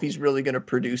don't know if he's really going to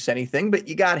produce anything, but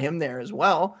you got him there as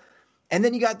well. And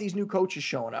then you got these new coaches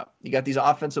showing up. You got these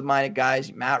offensive-minded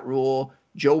guys, Matt Rule,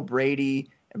 Joe Brady.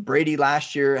 And Brady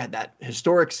last year had that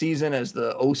historic season as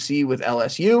the OC with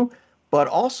LSU. But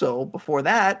also before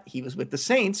that, he was with the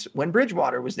Saints when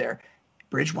Bridgewater was there.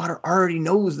 Bridgewater already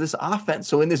knows this offense.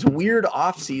 So in this weird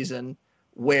offseason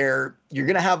where you're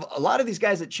going to have a lot of these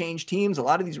guys that change teams, a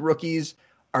lot of these rookies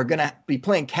are going to be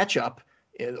playing catch up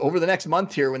over the next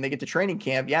month here when they get to training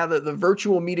camp. Yeah, the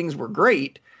virtual meetings were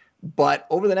great, but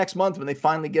over the next month when they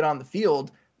finally get on the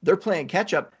field, they're playing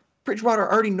catch up.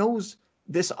 Bridgewater already knows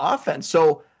this offense.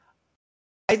 So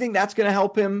I think that's going to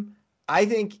help him. I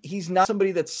think he's not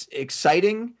somebody that's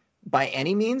exciting by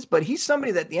any means, but he's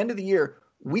somebody that at the end of the year,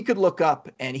 we could look up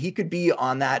and he could be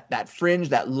on that fringe,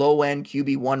 that low end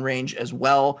QB1 range as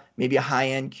well, maybe a high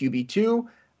end QB2,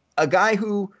 a guy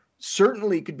who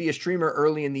certainly could be a streamer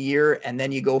early in the year. And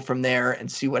then you go from there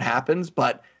and see what happens.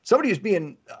 But somebody who's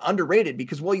being underrated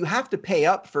because, well, you have to pay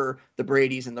up for the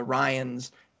Bradys and the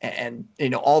Ryans and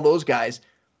all those guys.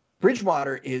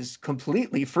 Bridgewater is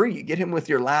completely free. You get him with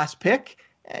your last pick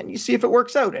and you see if it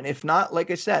works out. And if not,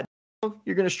 like I said,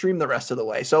 you're going to stream the rest of the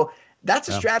way. So that's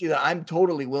a strategy that I'm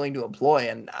totally willing to employ.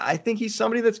 And I think he's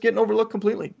somebody that's getting overlooked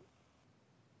completely.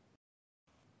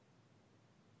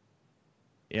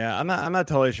 Yeah, I'm not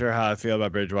totally sure how I feel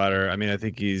about Bridgewater. I mean, I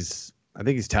think he's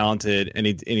talented and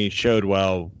he showed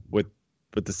well with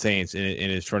the Saints in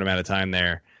his short amount of time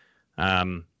there.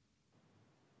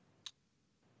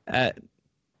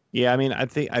 Yeah, I mean, I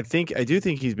do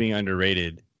think he's being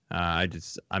underrated.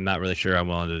 I'm not really sure I'm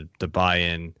willing to buy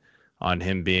in on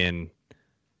him being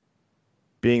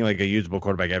like a usable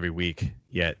quarterback every week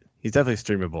yet. He's definitely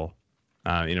streamable.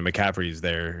 McCaffrey's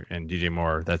there and DJ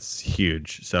Moore. That's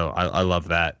huge. So I love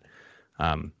that.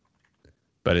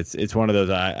 But it's one of those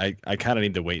I kind of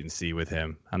need to wait and see with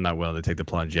him. I'm not willing to take the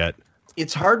plunge yet.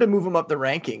 It's hard to move him up the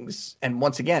rankings. And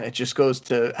once again, it just goes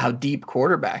to how deep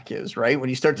quarterback is, right? When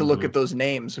you start to look at those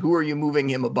names, who are you moving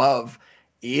him above?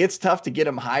 It's tough to get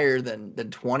him higher than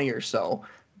 20 or so.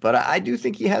 But I do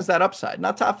think he has that upside.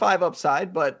 Not top 5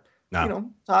 upside, but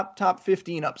top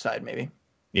 15 upside maybe.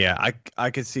 Yeah,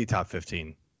 I could see top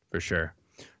 15 for sure.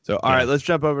 So, all right, let's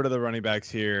jump over to the running backs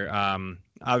here.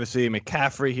 Obviously,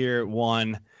 McCaffrey here at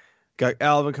 1. Got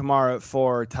Alvin Kamara at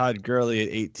 4, Todd Gurley at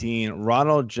 18,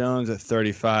 Ronald Jones at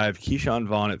 35, Keyshawn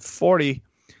Vaughn at 40,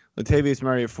 Latavius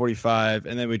Murray at 45,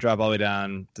 and then we drop all the way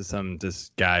down to some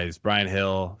just guys. Brian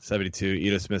Hill, 72,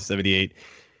 Ito Smith, 78,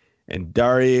 and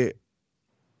Dari,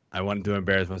 I wanted to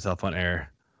embarrass myself on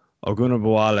air,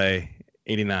 Ogunabowale,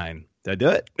 89. Did I do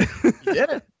it? You did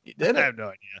it. You did it. I have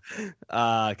no idea.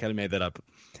 I kind of made that up.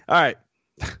 All right.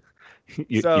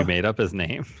 You made up his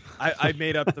name? I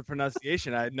made up the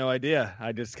pronunciation. I had no idea.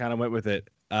 I just kind of went with it.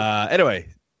 Anyway,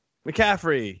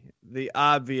 McCaffrey, the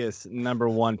obvious number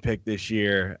 1 pick this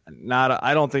year.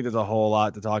 I don't think there's a whole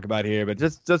lot to talk about here, but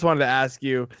just wanted to ask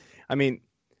you. I mean,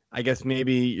 I guess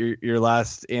maybe your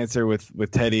last answer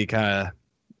with Teddy kind of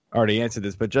already answered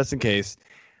this, but just in case.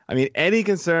 I mean, any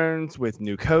concerns with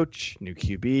new coach, new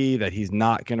QB, that he's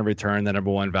not going to return the number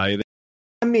 1 value?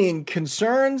 I mean,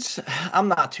 concerns, I'm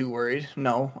not too worried.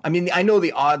 No. I mean, I know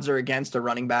the odds are against a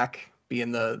running back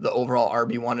being the overall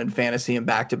RB1 in fantasy in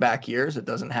back-to-back years. It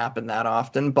doesn't happen that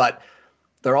often, but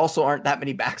there also aren't that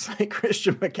many backs like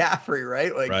Christian McCaffrey,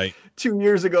 right? Like 2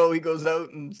 years ago, he goes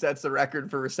out and sets the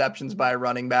record for receptions by a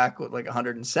running back with like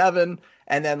 107.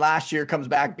 And then last year comes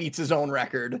back, beats his own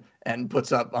record and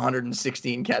puts up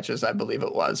 116 catches, I believe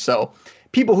it was. So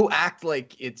people who act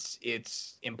like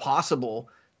it's impossible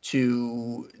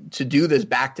to do this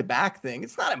back-to-back thing,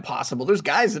 it's not impossible. There's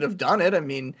guys that have done it. I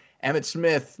mean, Emmitt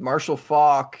Smith, Marshall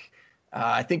Faulk,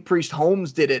 I think Priest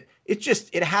Holmes did it.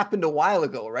 It happened a while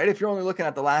ago, right? If you're only looking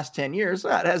at the last 10 years,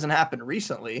 that hasn't happened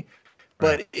recently,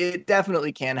 but it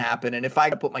definitely can happen. And if I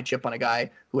put my chip on a guy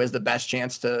who has the best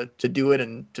chance to do it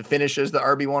and to finish as the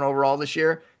RB1 overall this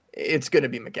year, it's going to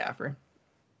be McCaffrey.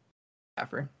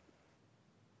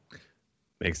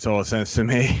 Makes total sense to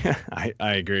me. I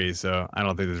agree. So I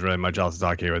don't think there's really much else to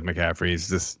talk here with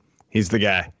McCaffrey. He's the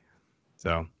guy.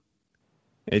 So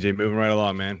AJ, moving right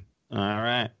along, man. All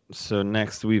right. So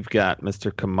next we've got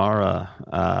Mr. Kamara.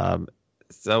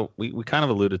 So we kind of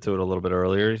alluded to it a little bit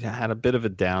earlier. He had a bit of a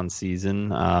down season,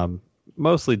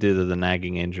 mostly due to the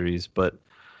nagging injuries, but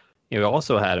he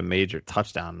also had a major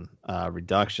touchdown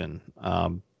reduction. I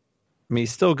mean,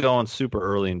 he's still going super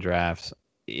early in drafts.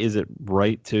 Is it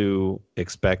right to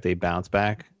expect a bounce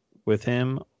back with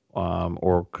him?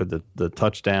 Or could the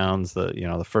touchdowns,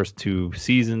 the first 2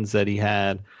 seasons that he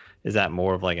had, is that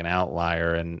more of like an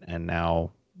outlier and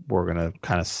now we're going to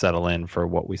kind of settle in for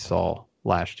what we saw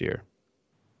last year?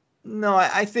 No,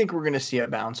 I think we're going to see a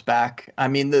bounce back. I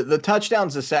mean, the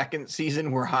touchdowns the second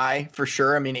season were high for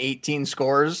sure. I mean, 18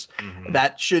 scores. Mm-hmm.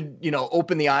 That should,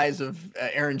 open the eyes of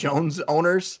Aaron Jones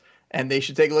owners. and they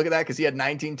should take a look at that because he had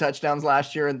 19 touchdowns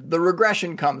last year, and the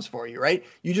regression comes for you, right?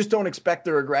 You just don't expect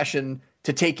the regression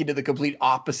to take you to the complete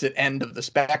opposite end of the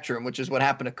spectrum, which is what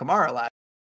happened to Kamara last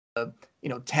year.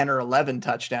 10 or 11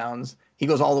 touchdowns. He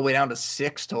goes all the way down to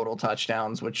 6 total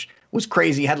touchdowns, which was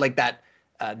crazy. He had like that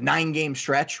 9-game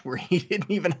stretch where he didn't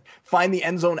even find the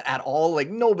end zone at all. Like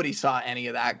nobody saw any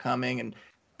of that coming. And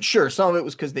sure, some of it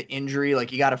was because the injury,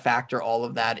 like you got to factor all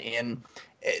of that in.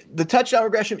 The touchdown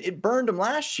regression, it burned him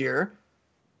last year,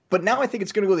 but now I think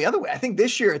it's going to go the other way. I think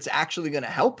this year it's actually going to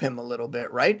help him a little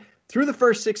bit, right? Through the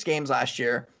first 6 games last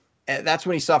year, that's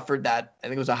when he suffered that, I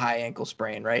think it was a high ankle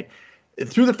sprain, right?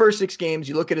 Through the first 6 games,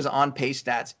 you look at his on-pace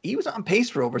stats, he was on pace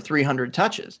for over 300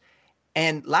 touches.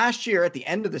 And last year, at the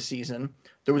end of the season,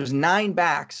 there was 9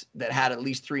 backs that had at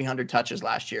least 300 touches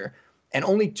last year, and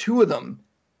only 2 of them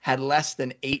had less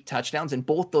than 8 touchdowns, and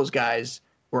both those guys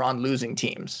were on losing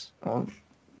teams. Well,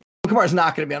 Kamara's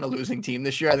not going to be on a losing team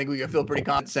this year. I think we can feel pretty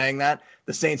confident saying that.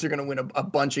 The Saints are going to win a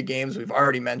bunch of games. We've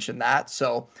already mentioned that.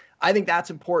 So I think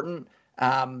that's important.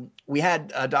 We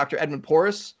had Dr. Edmund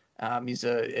Porras. He's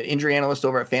an injury analyst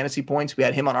over at Fantasy Points. We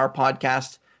had him on our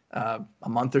podcast a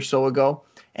month or so ago.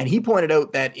 And he pointed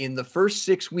out that in the first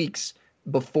 6 weeks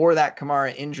before that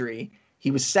Kamara injury,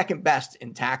 he was second best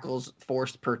in tackles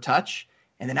forced per touch.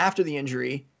 And then after the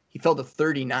injury, he fell to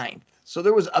 39th. So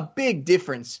there was a big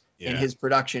difference in his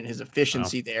production, his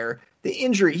efficiency there. The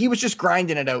injury, he was just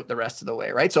grinding it out the rest of the way,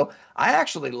 right? So I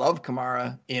actually love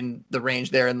Kamara in the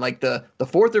range there. And like the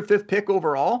 4th or 5th pick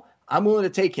overall, I'm willing to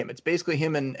take him. It's basically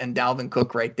him and Dalvin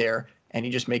Cook right there. And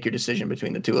you just make your decision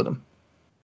between the two of them.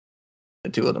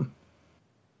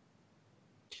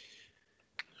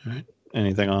 All right.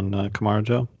 Anything on Kamara,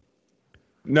 Joe?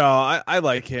 No, I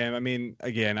like him. I mean,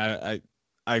 again,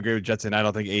 I agree with Jetson. I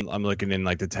don't think 8, I'm looking in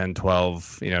like the 10,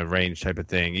 12, range type of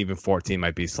thing. Even 14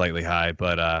 might be slightly high,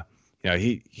 but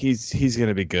he's going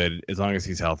to be good as long as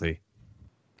he's healthy.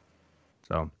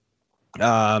 So,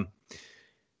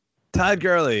 Todd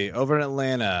Gurley over in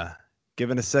Atlanta,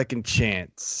 given a second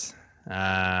chance.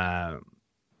 I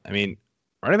mean,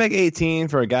 running back 18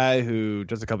 for a guy who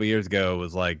just a couple years ago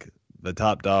was like the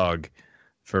top dog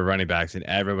for running backs, and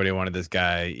everybody wanted this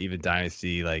guy, even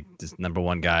Dynasty, like just number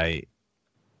one guy,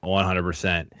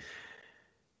 100%.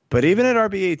 But even at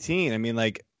RB18, I mean,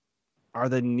 like, are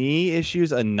the knee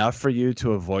issues enough for you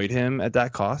to avoid him at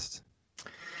that cost?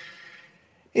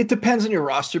 It depends on your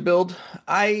roster build.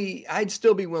 I'd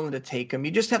still be willing to take him.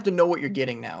 You just have to know what you're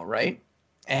getting now, right?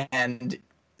 And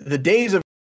the days of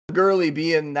Gurley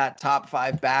being that top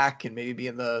 5 back and maybe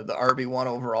being the RB1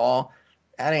 overall,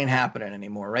 that ain't happening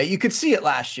anymore, right? You could see it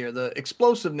last year. The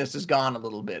explosiveness is gone a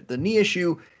little bit. The knee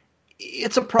issue,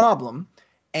 it's a problem.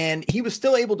 And he was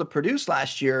still able to produce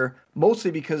last year,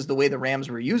 mostly because the way the Rams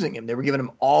were using him. They were giving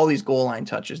him all these goal line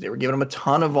touches. They were giving him a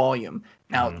ton of volume.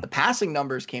 Now, the passing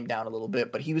numbers came down a little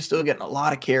bit, but he was still getting a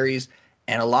lot of carries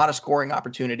and a lot of scoring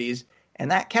opportunities. And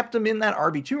that kept him in that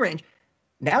RB2 range.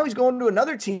 Now he's going to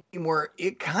another team where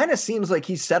it kind of seems like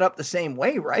he's set up the same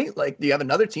way, right? Like you have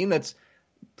another team that's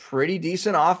pretty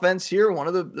decent offense here, one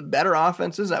of the better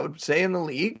offenses, I would say, in the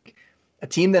league. A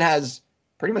team that has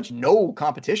pretty much no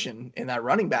competition in that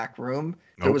running back room.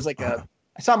 Nope. There was like I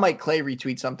saw Mike Clay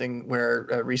retweet something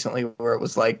where recently where it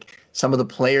was like some of the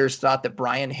players thought that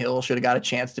Brian Hill should have got a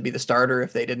chance to be the starter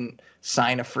if they didn't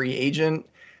sign a free agent.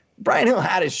 Brian Hill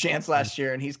had his chance last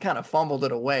year and he's kind of fumbled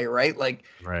it away, right? Like,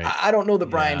 right. I don't know that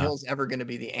Brian Hill's ever going to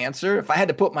be the answer. If I had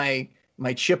to put my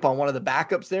chip on one of the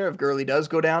backups there, if Gurley does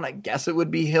go down, I guess it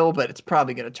would be Hill, but it's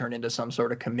probably going to turn into some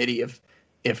sort of committee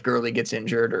if Gurley gets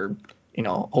injured or,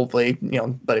 hopefully,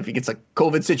 but if he gets a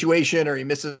COVID situation or he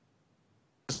misses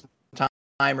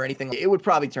time or anything, it would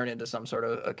probably turn into some sort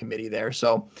of a committee there.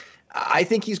 So I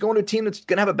think he's going to a team that's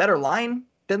going to have a better line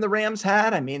than the Rams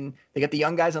had. I mean, they got the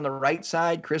young guys on the right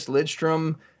side, Chris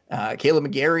Lidstrom, Caleb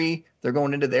McGarry. They're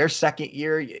going into their second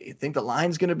year. You think the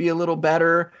line's going to be a little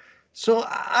better. So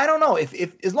I don't know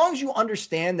if as long as you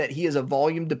understand that he is a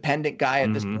volume dependent guy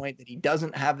at this point, that he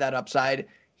doesn't have that upside,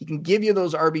 he can give you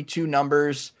those RB2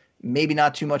 numbers, maybe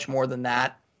not too much more than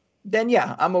that. Then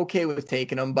yeah, I'm okay with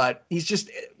taking him, but he's just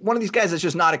one of these guys that's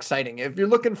just not exciting. If you're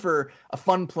looking for a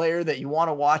fun player that you want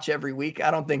to watch every week,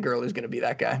 I don't think Gurley's going to be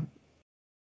that guy.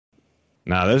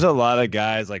 No, there's a lot of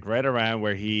guys like right around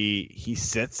where he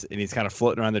sits and he's kind of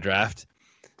floating around the draft.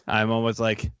 I'm almost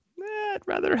like, I'd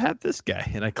rather have this guy.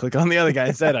 And I click on the other guy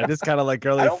instead. I just kind of like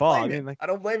Gurley fall. I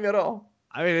don't blame you at all.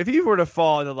 I mean, if he were to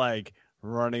fall into like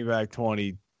running back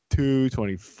 22,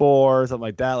 24, something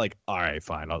like that, like, all right,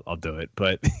 fine, I'll do it.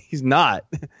 But he's not.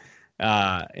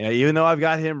 Even though I've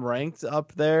got him ranked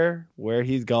up there where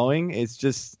he's going, it's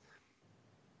just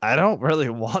I don't really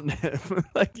want him.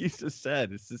 Like you just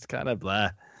said, it's just kind of blah.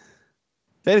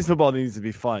 Fantasy football needs to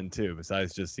be fun too.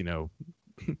 Besides just,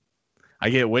 I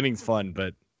get winning's fun,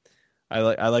 but I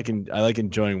like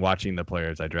enjoying watching the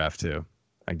players I draft too.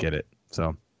 I get it.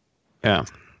 So yeah.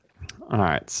 All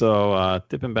right. So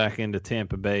dipping back into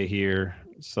Tampa Bay here.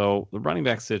 So the running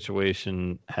back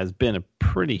situation has been a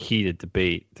pretty heated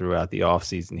debate throughout the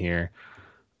offseason here.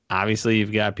 Obviously,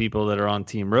 you've got people that are on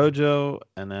Team Rojo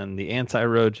and then the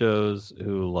anti-Rojos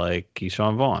who like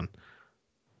Keyshawn Vaughn.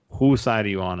 Whose side are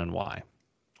you on and why?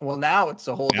 Well, now it's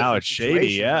a whole now different it's shady,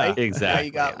 yeah. right? Exactly.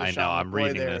 You got I know. I'm McCoy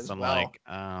reading this. I'm like,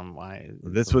 why?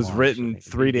 This was written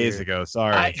 3 days ago.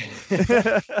 Sorry.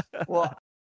 Well,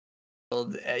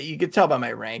 you could tell by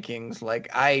my rankings. Like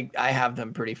I have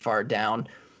them pretty far down.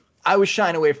 I was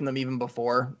shying away from them even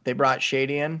before they brought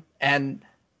Shady in. And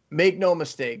make no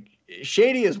mistake,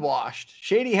 Shady is washed.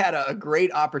 Shady had a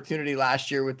great opportunity last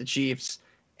year with the Chiefs,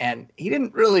 and he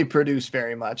didn't really produce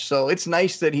very much. So it's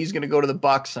nice that he's going to go to the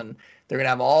Bucs, and they're going to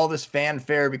have all this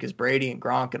fanfare because Brady and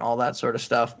Gronk and all that sort of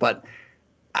stuff. But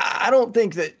I don't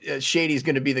think that Shady's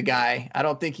going to be the guy. I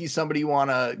don't think he's somebody you want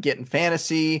to get in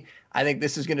fantasy. I think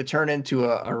this is going to turn into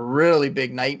a really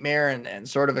big nightmare and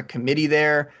sort of a committee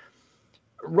there.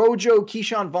 Rojo,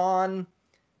 Keyshawn Vaughn,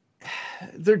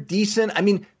 they're decent. I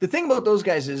mean, the thing about those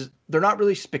guys is they're not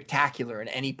really spectacular in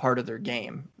any part of their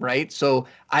game, right? So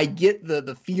I get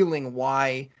the feeling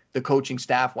why the coaching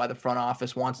staff, why the front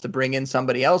office wants to bring in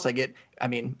somebody else. I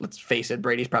mean, let's face it,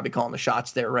 Brady's probably calling the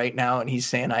shots there right now, and he's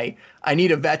saying, I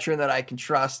need a veteran that I can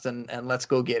trust, and let's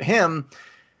go get him.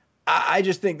 I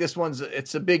just think this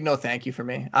it's a big no thank you for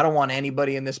me. I don't want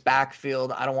anybody in this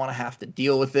backfield. I don't want to have to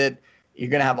deal with it. You're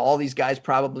going to have all these guys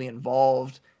probably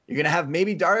involved. You're going to have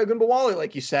maybe Dario Gunbowale,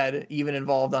 like you said, even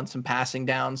involved on some passing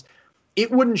downs.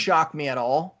 It wouldn't shock me at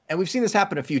all. And we've seen this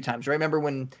happen a few times, right? Remember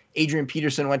when Adrian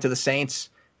Peterson went to the Saints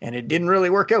and it didn't really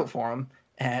work out for him,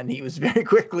 and he was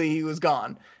he was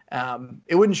gone.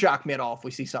 It wouldn't shock me at all if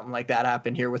we see something like that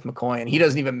happen here with McCoy, and he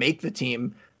doesn't even make the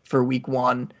team for week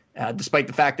 1, despite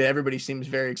the fact that everybody seems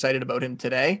very excited about him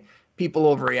today.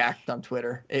 People overreact on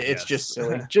Twitter. It's just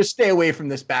silly. Just stay away from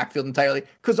this backfield entirely.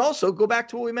 Because also, go back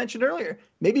to what we mentioned earlier.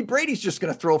 Maybe Brady's just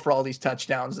going to throw for all these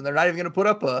touchdowns, and they're not even going to put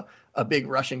up a big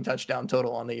rushing touchdown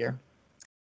total on the year.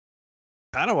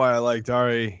 Kind of why I like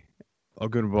Dari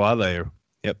Ogunbowale.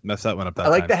 Yep, messed that one up. I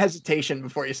like the hesitation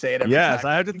before you say it. Yes,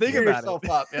 time. I have to think about yourself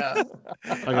it. Up, yeah.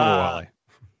 Ogunbowale.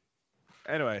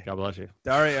 Anyway, God bless you.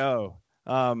 Dario.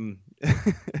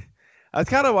 That's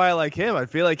kind of why I like him. I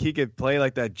feel like he could play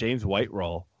like that James White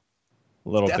role a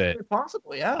little bit.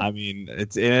 Possibly, yeah. I mean,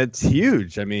 it's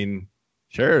huge. I mean,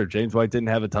 sure, James White didn't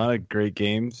have a ton of great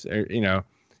games,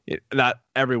 not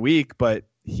every week, but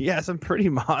he had some pretty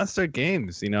monster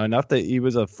games, enough that he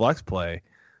was a flex play,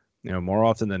 more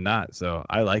often than not. So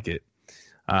I like it.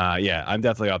 Yeah, I'm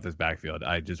definitely off this backfield.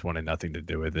 I just wanted nothing to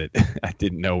do with it. I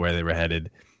didn't know where they were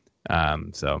headed. All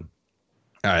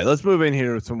right, let's move in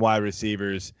here with some wide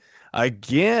receivers.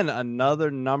 Again, another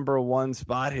number 1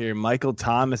 spot here. Michael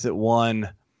Thomas at 1,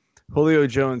 Julio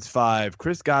Jones 5,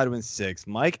 Chris Godwin 6,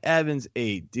 Mike Evans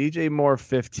 8, DJ Moore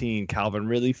 15, Calvin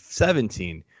Ridley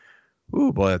 17.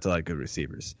 Ooh, boy, that's a lot of good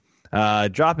receivers.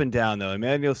 Dropping down, though,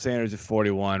 Emmanuel Sanders at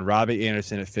 41, Robbie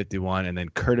Anderson at 51, and then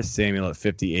Curtis Samuel at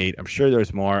 58. I'm sure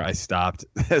there's more. I stopped.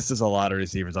 This is a lot of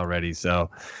receivers already. So,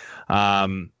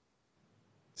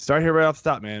 start here right off the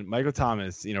top, man. Michael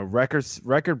Thomas,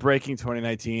 record-breaking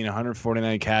 2019,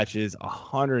 149 catches,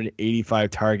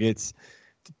 185 targets,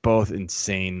 both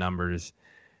insane numbers.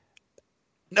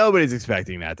 Nobody's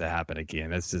expecting that to happen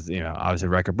again. That's just, obviously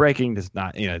record-breaking, just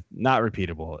not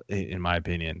repeatable in my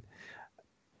opinion.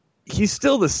 He's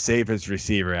still the safest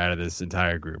receiver out of this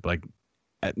entire group, like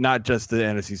not just the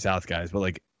NFC South guys, but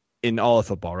like in all of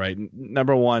football, right?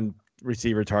 Number 1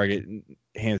 receiver target,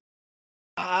 hands.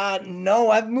 No,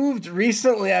 I've moved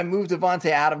recently. I moved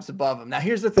Devontae Adams above him. Now,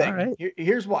 here's the thing. Right.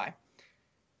 Here's why.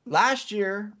 Last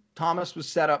year, Thomas was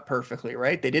set up perfectly,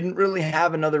 right? They didn't really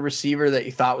have another receiver that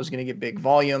you thought was going to get big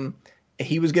volume.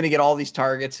 He was going to get all these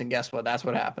targets, and guess what? That's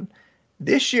what happened.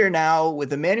 This year now,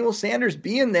 with Emmanuel Sanders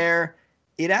being there,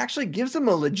 it actually gives him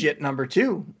a legit number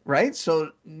 2, right?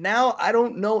 So now I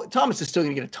don't know. Thomas is still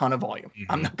going to get a ton of volume.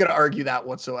 Mm-hmm. I'm not going to argue that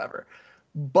whatsoever.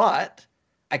 But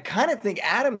I kind of think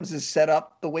Adams is set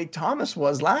up the way Thomas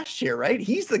was last year, right?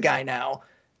 He's the guy now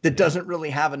that doesn't really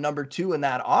have a number 2 in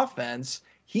that offense.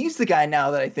 He's the guy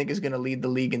now that I think is going to lead the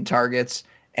league in targets.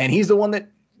 And he's the one that,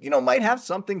 might have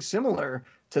something similar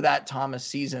to that Thomas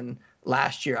season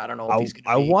last year. I don't know if he's going to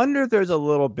I wonder if there's a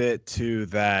little bit to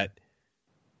that.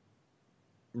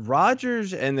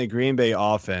 Rodgers and the Green Bay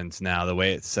offense now, the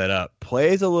way it's set up,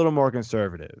 plays a little more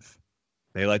conservative.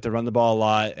 They like to run the ball a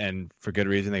lot, and for good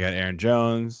reason. They got Aaron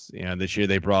Jones. This year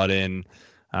they brought in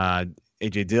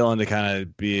A.J. Dillon to kind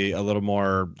of be a little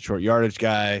more short yardage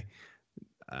guy.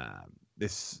 They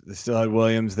still had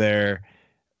Williams there.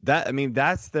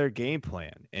 That's their game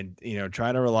plan, and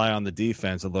trying to rely on the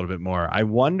defense a little bit more. I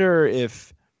wonder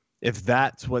if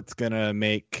that's what's gonna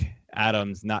make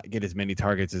Adams not get as many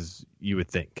targets as you would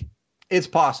think. It's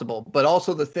possible, but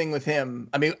also the thing with him,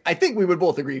 I think we would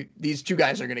both agree these two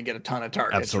guys are going to get a ton of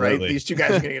targets, Absolutely. Right? These two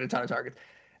guys are going to get a ton of targets.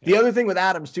 The other thing with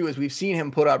Adams too is we've seen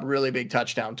him put up really big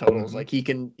touchdown totals. Mm-hmm. Like he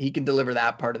can deliver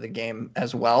that part of the game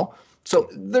as well. So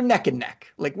they're neck and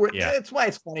neck. Like that's why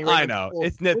it's funny. Right? I know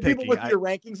it's nitpicky. When people look at your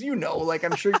rankings, like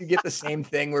I'm sure you get the same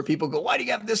thing where people go, "Why do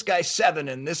you have this guy 7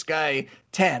 and this guy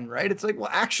 10?" Right? It's like,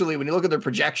 well, actually, when you look at their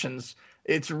projections,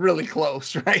 it's really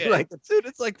close, right? Yeah,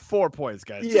 it's like 4 points,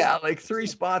 guys. Yeah, like 3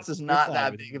 spots is not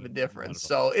that big of a difference.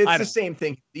 So it's the same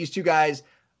thing. These two guys,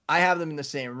 I have them in the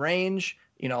same range.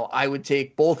 I would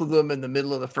take both of them in the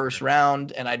middle of the first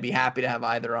round, and I'd be happy to have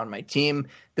either on my team.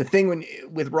 The thing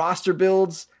with roster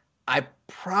builds, I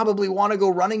probably want to go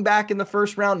running back in the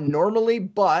first round normally,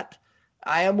 but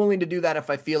I am willing to do that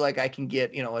if I feel like I can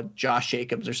get, a Josh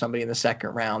Jacobs or somebody in the second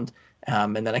round.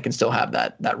 And then I can still have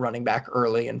that running back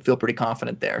early and feel pretty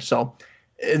confident there. So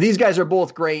these guys are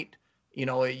both great.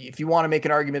 If you want to make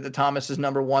an argument that Thomas is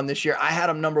number 1 this year, I had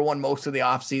him number 1 most of the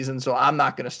offseason, so I'm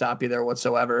not going to stop you there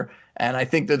whatsoever. And I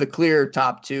think they're the clear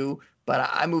top 2, but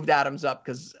I moved Adams up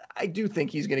because I do think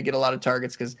he's going to get a lot of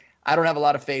targets because I don't have a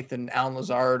lot of faith in Alan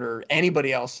Lazard or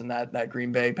anybody else in that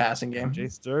Green Bay passing game. Jay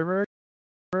Sternberger?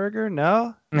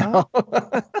 No. No,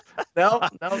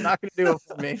 not going to do it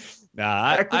for me.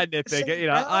 Nah, I nitpick it.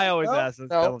 I always ask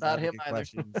those not him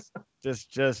questions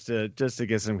just to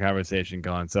get some conversation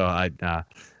going. So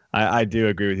I do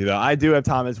agree with you though. I do have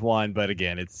Thomas 1, but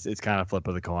again, it's kind of flip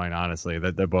of the coin. Honestly,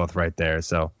 that they're both right there.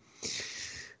 So,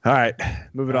 all right,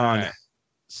 moving on. Right.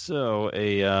 So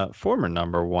a former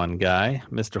number 1 guy,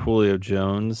 Mr. Julio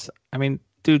Jones.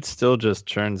 Dude still just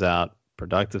churns out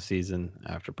productive season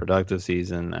after productive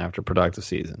season after productive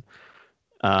season.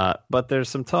 But there's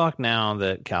some talk now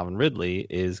that Calvin Ridley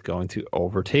is going to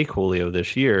overtake Julio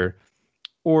this year,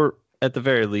 or at the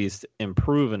very least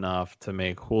improve enough to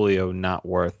make Julio not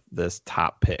worth this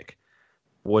top pick.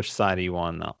 Which side are you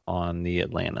on the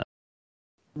Atlanta?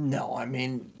 No,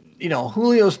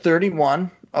 Julio's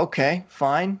 31. Okay,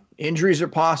 fine. Injuries are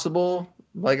possible.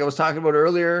 Like I was talking about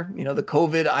earlier, the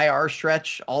COVID IR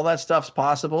stretch, all that stuff's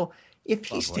possible. If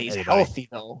he stays healthy,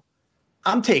 though,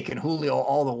 I'm taking Julio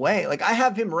all the way. Like I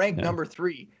have him ranked number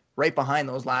 3, right behind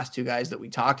those last 2 guys that we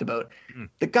talked about.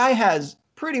 The guy has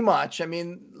pretty much,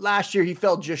 last year he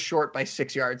fell just short by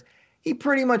 6 yards. He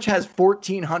pretty much has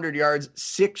 1,400 yards,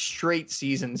 6 straight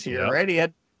seasons here, right? He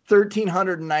had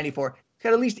 1,394. He's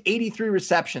got at least 83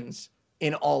 receptions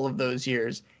in all of those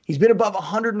years. He's been above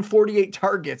 148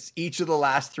 targets each of the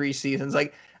last 3 seasons.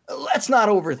 Like, let's not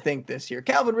overthink this here.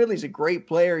 Calvin Ridley's a great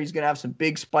player. He's going to have some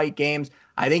big spike games.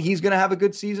 I think he's going to have a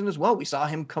good season as well. We saw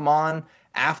him come on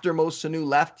after Mo Sanu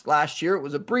left last year. It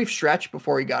was a brief stretch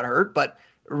before he got hurt, but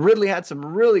Ridley had some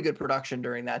really good production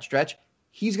during that stretch.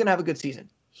 He's going to have a good season.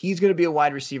 He's going to be a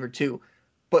wide receiver too.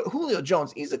 But Julio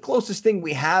Jones, he's the closest thing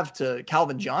we have to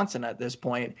Calvin Johnson at this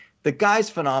point. The guy's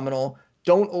phenomenal.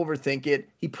 Don't overthink it.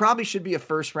 He probably should be a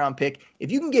first-round pick.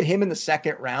 If you can get him in the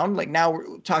second round, like now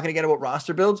we're talking again about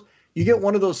roster builds, you get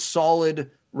one of those solid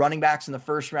running backs in the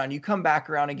first round. You come back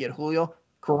around and get Julio.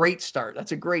 Great start.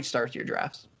 That's a great start to your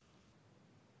drafts.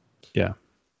 Yeah,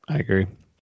 I agree.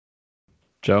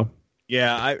 Joe?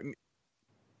 Yeah,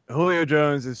 Julio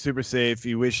Jones is super safe.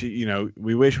 We wish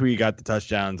we got the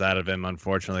touchdowns out of him.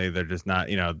 Unfortunately, they're just not,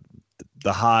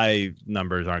 the high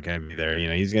numbers aren't going to be there.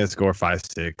 He's going to score 5,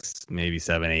 6, maybe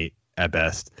 7, 8 at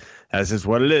best. That's just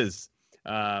what it is.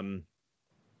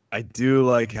 I do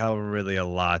like Calvin Ridley a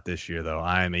lot this year, though.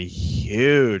 I am a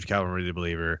huge Calvin Ridley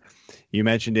believer. You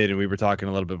mentioned it, and we were talking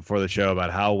a little bit before the show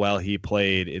about how well he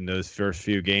played in those first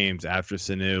few games after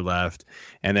Sanu left.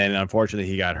 And then, unfortunately,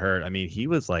 he got hurt. He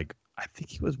was I think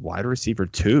he was wide receiver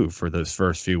 2 for those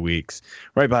first few weeks,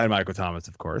 right behind Michael Thomas,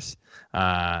 of course.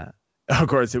 Of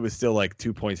course, it was still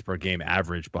 2 points per game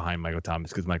average behind Michael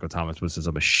Thomas because Michael Thomas was just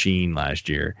a machine last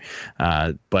year.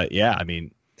 But yeah,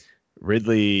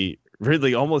 Ridley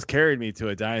almost carried me to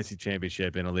a dynasty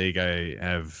championship in a league I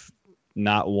have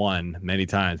not won many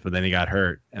times, but then he got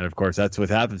hurt. And of course, that's what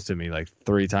happens to me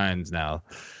 3 times now.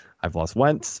 I've lost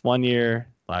Wentz 1 year.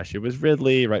 Last year was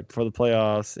Ridley right before the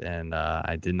playoffs, and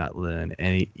I did not win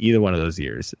either one of those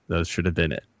years. Those should have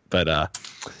been it. But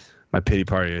my pity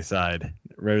party aside,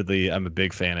 Ridley, I'm a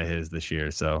big fan of his this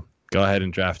year. So go ahead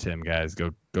and draft him, guys.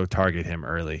 Go target him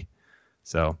early.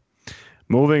 So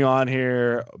moving on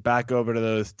here, back over to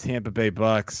those Tampa Bay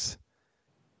Bucks.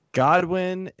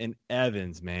 Godwin and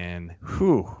Evans, man.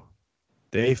 Whew.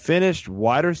 They finished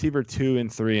wide receiver 2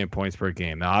 and 3 in points per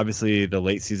game. Now, obviously, the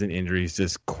late season injuries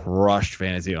just crushed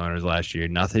fantasy owners last year.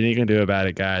 Nothing you can do about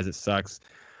it, guys. It sucks.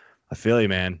 I feel you,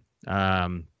 man.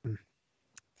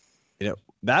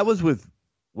 That was with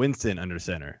Winston under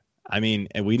center. I mean,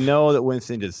 and we know that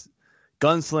Winston just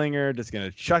gunslinger, just going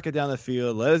to chuck it down the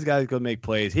field, let his guys go make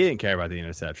plays. He didn't care about the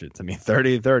interceptions. I mean,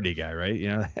 30-30 guy,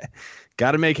 right?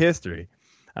 Got to make history,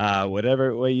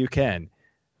 whatever way you can.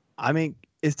 I mean,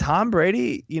 is Tom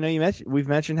Brady, we've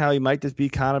mentioned how he might just be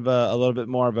kind of a little bit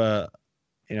more of a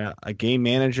game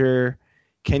manager.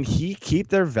 Can he keep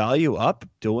their value up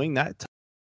doing that?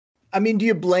 I mean, do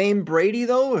you blame Brady,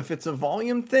 though, if it's a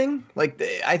volume thing? Like,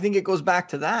 I think it goes back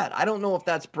to that. I don't know if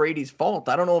that's Brady's fault.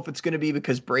 I don't know if it's going to be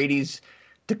because Brady's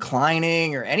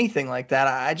declining or anything like that.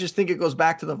 I just think it goes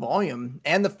back to the volume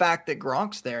and the fact that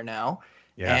Gronk's there now.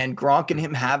 Yeah. And Gronk and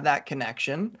him have that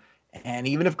connection. And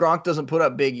even if Gronk doesn't put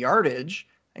up big yardage,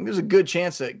 I think there's a good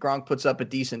chance that Gronk puts up a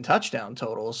decent touchdown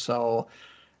total. So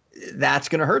that's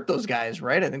going to hurt those guys,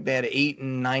 right? I think they had 8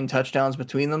 and 9 touchdowns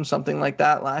between them, something like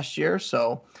that last year.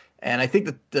 So... And I think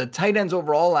that the tight ends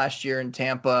overall last year in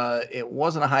Tampa, it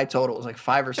wasn't a high total. It was like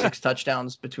 5 or 6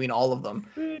 touchdowns between all of them.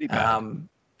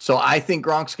 So I think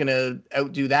Gronk's going to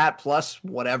outdo that, plus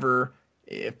whatever,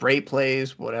 if Bray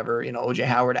plays, whatever, O.J.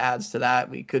 Howard adds to that.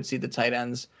 We could see the tight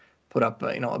ends put up,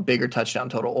 a bigger touchdown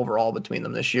total overall between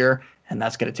them this year. And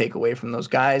that's going to take away from those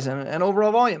guys and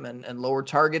overall volume and lower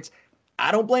targets.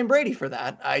 I don't blame Brady for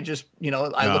that. I just,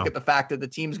 I look at the fact that the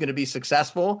team's going to be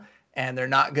successful and they're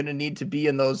not going to need to be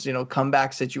in those,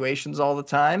 comeback situations all the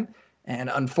time.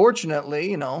 And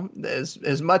unfortunately,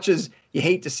 as much as you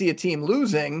hate to see a team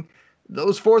losing,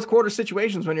 those fourth quarter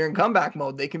situations when you're in comeback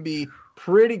mode, they can be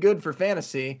pretty good for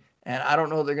fantasy. And I don't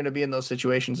know if they're going to be in those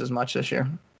situations as much this year.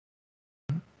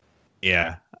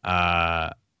 Yeah,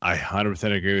 I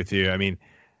 100% agree with you. I mean,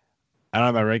 I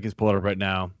don't have my rankings pulled up right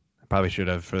now. I probably should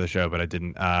have for the show, but I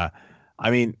didn't. I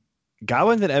mean,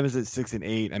 Godwin and Evans at 6 and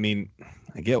 8. I mean,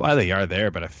 I get why they are there,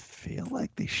 but I feel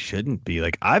like they shouldn't be.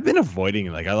 Like, I've been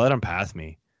avoiding, I let them pass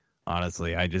me,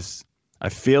 honestly. I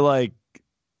feel like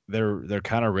they're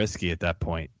kind of risky at that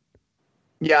point.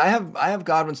 Yeah, I have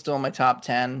Godwin still in my top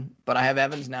 10, but I have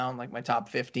Evans now in my top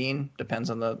 15. Depends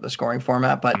on the scoring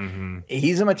format, but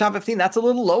he's in my top 15. That's a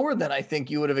little lower than I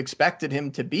think you would have expected him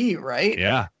to be, right?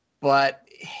 Yeah. But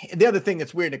the other thing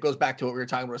that's weird, it goes back to what we were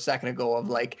talking about a second ago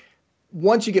of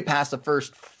once you get past the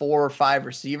first 4 or 5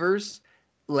 receivers,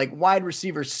 wide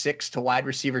receiver 6 to wide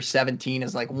receiver 17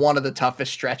 is one of the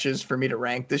toughest stretches for me to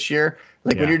rank this year.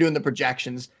 When you're doing the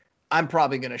projections, I'm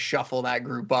probably going to shuffle that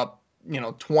group up,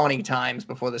 20 times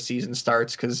before the season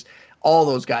starts because all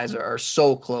those guys are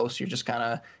so close. You're just kind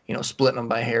of, splitting them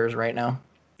by hairs right now.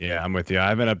 Yeah, I'm with you. I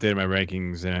haven't updated my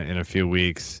rankings in a few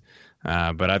weeks,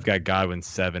 but I've got Godwin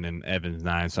 7 and Evans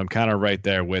 9, so I'm kind of right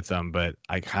there with them. But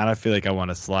I kind of feel like I want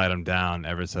to slide them down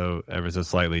ever so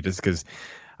slightly, just because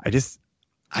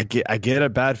I get a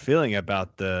bad feeling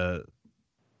about the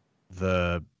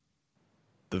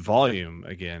volume,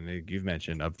 again, you've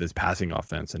mentioned, of this passing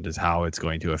offense and just how it's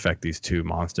going to affect these 2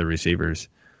 monster receivers.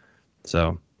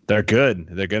 So they're good.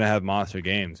 They're going to have monster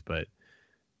games, but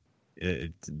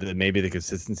maybe the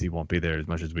consistency won't be there as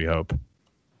much as we hope.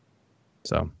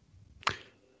 So.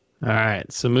 All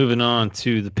right. So moving on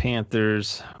to the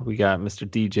Panthers, we got Mr.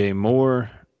 DJ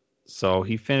Moore. So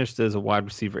he finished as a wide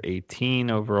receiver 18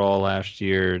 overall last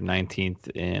year, 19th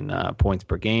in points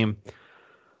per game.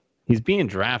 He's being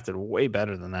drafted way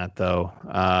better than that, though.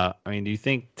 I mean, do you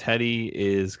think Teddy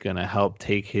is going to help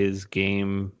take his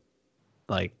game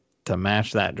to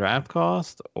match that draft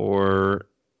cost, or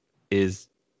is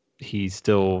he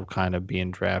still kind of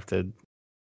being drafted?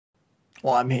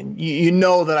 Well, I mean, you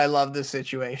know that I love this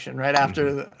situation right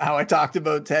after how I talked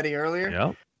about Teddy earlier.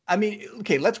 Yep. I mean,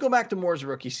 okay, let's go back to Moore's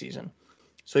rookie season.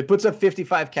 So he puts up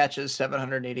 55 catches,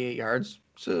 788 yards.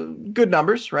 So good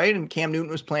numbers, right? And Cam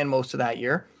Newton was playing most of that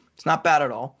year. It's not bad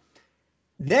at all.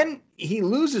 Then he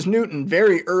loses Newton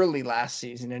very early last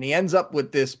season, and he ends up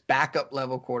with this backup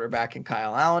level quarterback in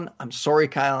Kyle Allen. I'm sorry,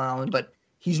 Kyle Allen, but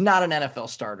he's not an NFL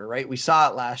starter, right? We saw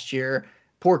it last year.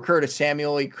 Poor Curtis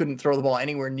Samuel, he couldn't throw the ball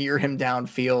anywhere near him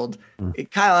downfield.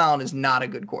 Kyle Allen is not a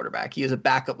good quarterback. He is a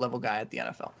backup level guy at the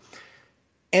NFL.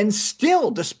 And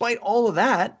still, despite all of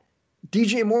that,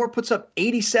 DJ Moore puts up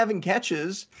 87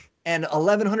 catches and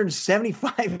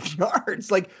 1,175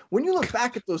 yards. When you look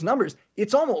back at those numbers,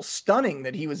 it's almost stunning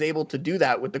that he was able to do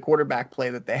that with the quarterback play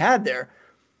that they had there.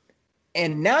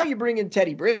 And now you bring in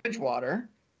Teddy Bridgewater,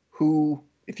 who,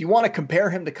 if you want to compare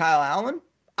him to Kyle Allen,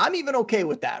 I'm even okay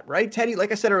with that, right? Teddy,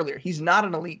 like I said earlier, he's not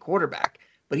an elite quarterback,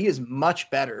 but he is much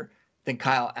better than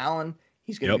Kyle Allen.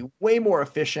 He's going to be way more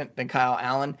efficient than Kyle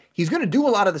Allen. He's going to do a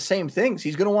lot of the same things.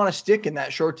 He's going to want to stick in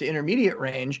that short to intermediate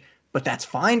range, but that's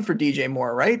fine for DJ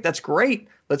Moore, right? That's great.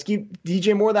 Let's give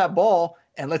DJ Moore that ball,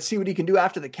 and let's see what he can do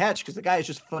after the catch, because the guy is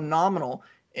just phenomenal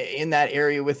in that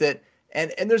area with it.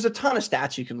 And there's a ton of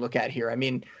stats you can look at here. I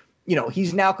mean,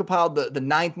 he's now compiled the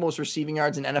ninth most receiving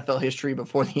yards in NFL history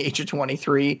before the age of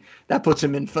 23. That puts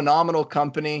him in phenomenal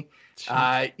company.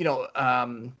 Andrew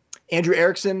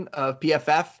Erickson of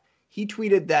PFF, he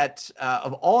tweeted that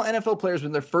of all NFL players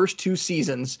in their first 2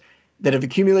 seasons that have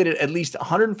accumulated at least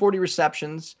 140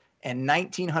 receptions and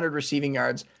 1,900 receiving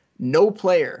yards, no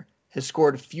player has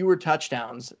scored fewer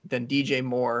touchdowns than DJ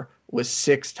Moore with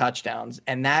 6 touchdowns.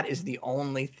 And that is the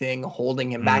only thing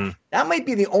holding him back. That might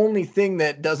be the only thing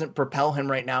that doesn't propel him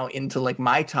right now into like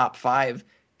my top 5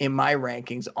 in my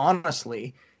rankings,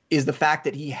 honestly, is the fact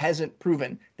that he hasn't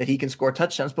proven that he can score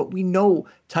touchdowns. But we know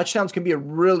touchdowns can be a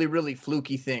really, really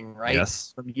fluky thing, right?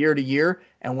 Yes. From year to year.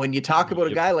 And when you talk about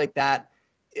a guy like that,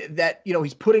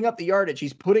 he's putting up the yardage,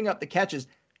 he's putting up the catches,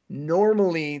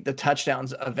 normally the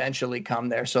touchdowns eventually come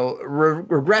there. So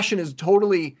regression is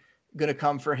totally going to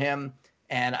come for him.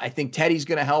 And I think Teddy's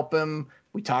going to help him.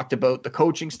 We talked about the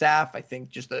coaching staff. I think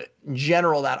just in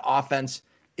general, that offense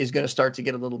is going to start to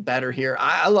get a little better here.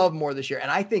 I love Moore this year.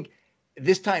 And I think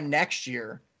this time next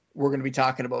year, we're going to be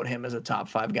talking about him as a top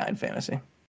 5 guy in fantasy.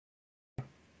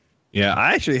 Yeah,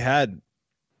 I actually had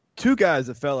 2 guys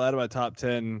that fell out of my top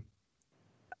 10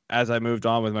 as I moved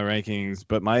on with my rankings,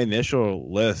 but my initial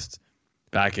list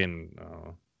back in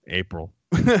April,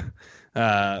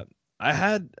 I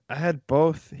had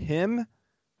both him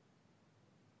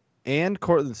and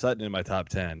Cortland Sutton in my top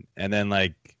 10, and then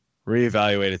like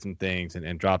reevaluated some things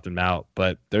and dropped them out,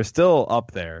 but they're still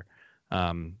up there.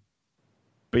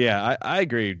 But yeah, I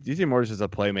agree. DJ Moore is just a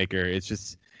playmaker. It's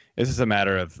just a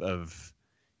matter of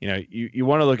you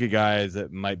want to look at guys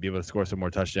that might be able to score some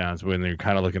more touchdowns when you're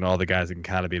kind of looking at all the guys that can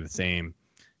kind of be the same.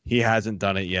 He hasn't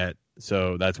done it yet,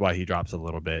 so that's why he drops a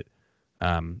little bit,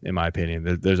 in my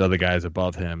opinion. There's other guys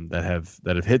above him that have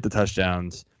hit the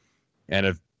touchdowns and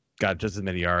have got just as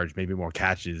many yards, maybe more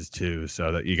catches too.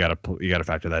 So that you got to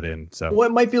factor that in. So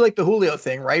it might be like the Julio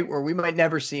thing, right? Where we might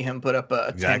never see him put up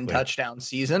a 10 touchdown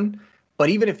season, but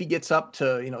even if he gets up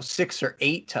to 6 or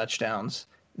 8 touchdowns,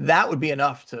 that would be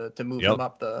enough to move him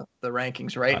up the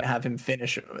rankings, right? And have him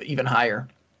finish even higher.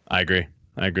 I agree.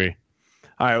 All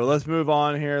right, well, let's move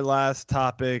on here. Last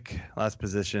topic, last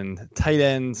position, tight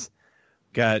ends.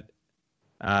 Got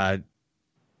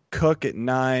Cook at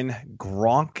 9,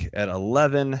 Gronk at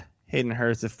 11, Hayden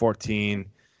Hurst at 14,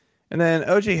 and then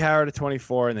O.J. Howard at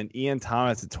 24, and then Ian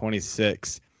Thomas at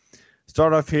 26.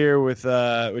 Start off here with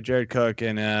Jared Cook,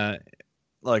 and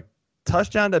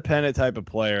touchdown dependent type of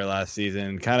player last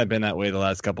season, kind of been that way the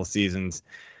last couple seasons.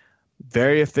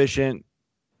 Very efficient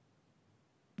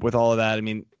with all of that. I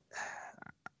mean,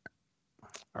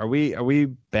 are we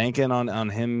banking on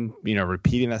him,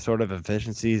 repeating that sort of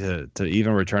efficiency to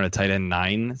even return a tight end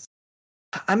 9?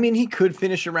 I mean, he could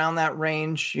finish around that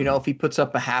range, if he puts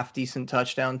up a half decent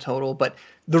touchdown total. But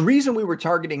the reason we were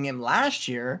targeting him last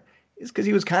year is because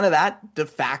he was kind of that de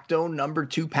facto number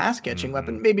 2 pass catching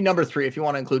weapon, maybe number 3 if you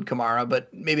want to include Kamara,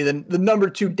 but maybe the number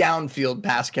 2 downfield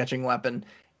pass catching weapon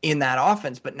in that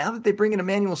offense. But now that they bring in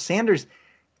Emmanuel Sanders,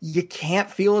 you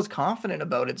can't feel as confident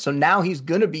about it. So now he's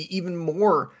going to be even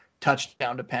more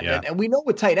touchdown dependent. Yeah. And we know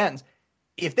with tight ends,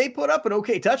 if they put up an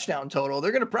okay touchdown total,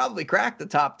 they're going to probably crack the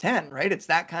top 10, right? It's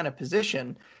that kind of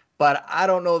position. But I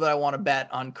don't know that I want to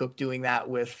bet on Cook doing that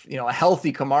with, a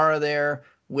healthy Kamara there,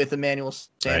 with Emmanuel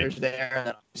Sanders there, and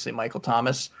then obviously Michael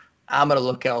Thomas. I'm going to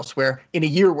look elsewhere in a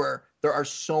year where there are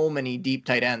so many deep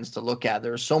tight ends to look at.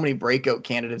 There are so many breakout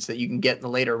candidates that you can get in the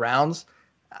later rounds.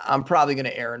 I'm probably going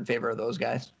to err in favor of those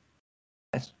guys.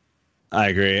 I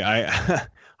agree. I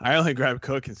only grabbed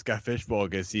Cook and Scott Fishbowl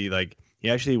because he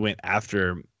actually went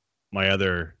after my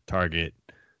other target,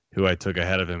 who I took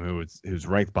ahead of him, who's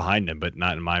ranked behind him, but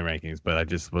not in my rankings. But I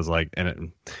just was like,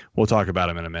 we'll talk about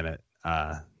him in a minute.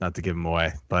 Not to give him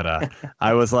away, but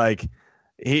I was like,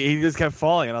 he just kept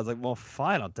falling, and I was like, well,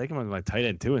 fine, I'll take him as my tight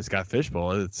end 2 and Scott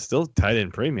Fishbowl. It's still tight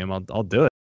end premium. I'll do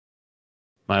it.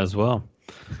 Might as well.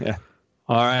 Yeah.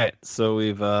 All right, so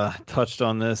we've touched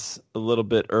on this a little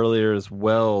bit earlier as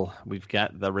well. We've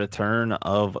got the return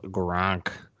of Gronk.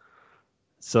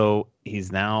 So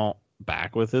he's now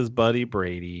back with his buddy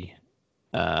Brady.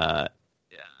 I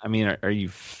mean, are you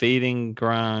fading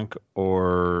Gronk,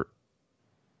 or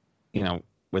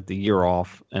with the year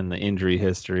off and the injury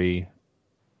history,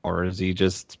 or is he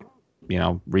just,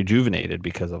 rejuvenated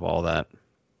because of all that?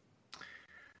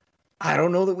 I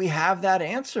don't know that we have that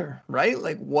answer, right?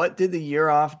 Like, what did the year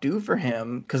off do for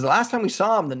him? Because the last time we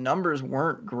saw him, the numbers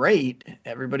weren't great.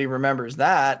 Everybody remembers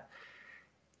that.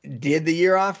 Did the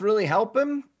year off really help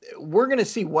him? We're going to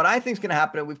see. What I think is going to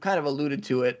happen, and we've kind of alluded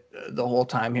to it the whole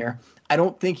time here. I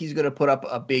don't think he's going to put up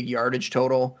a big yardage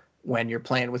total when you're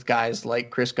playing with guys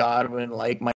like Chris Godwin,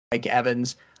 like Mike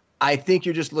Evans. I think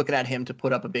you're just looking at him to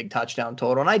put up a big touchdown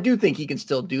total. And I do think he can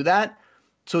still do that.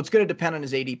 So it's going to depend on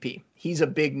his ADP. He's a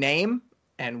big name,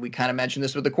 and we kind of mentioned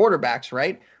this with the quarterbacks,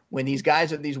 right? When these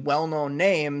guys are these well-known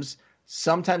names,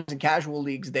 sometimes in casual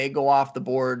leagues, they go off the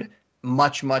board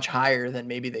much, much higher than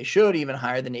maybe they should, even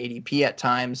higher than ADP at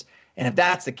times. And if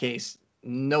that's the case,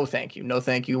 no thank you. No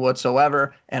thank you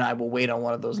whatsoever, and I will wait on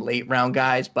one of those late-round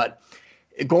guys. But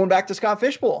going back to Scott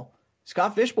Fishbowl,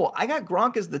 I got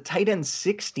Gronk as the tight end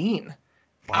 16.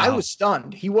 Wow. I was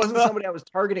stunned. He wasn't somebody I was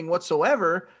targeting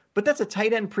whatsoever, but that's a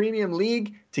tight end premium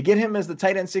league. To get him as the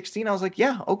tight end 16, I was like,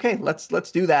 yeah, okay, let's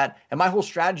do that. And my whole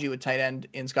strategy with tight end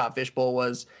in Scott Fishbowl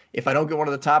was, if I don't get one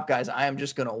of the top guys, I am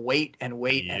just going to wait and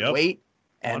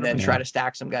then try to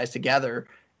stack some guys together.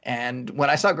 And when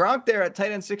I saw Gronk there at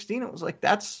tight end 16, it was like,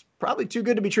 that's probably too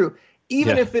good to be true.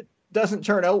 Even if it doesn't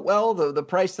turn out well, the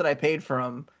price that I paid for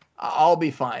him, I'll be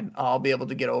fine. I'll be able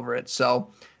to get over it.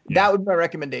 So that would be my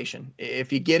recommendation.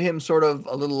 If you get him sort of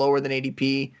a little lower than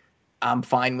ADP, I'm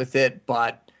fine with it.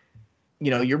 But,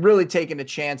 you're really taking a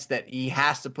chance that he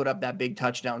has to put up that big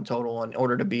touchdown total in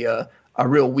order to be a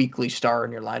real weekly star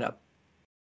in your lineup.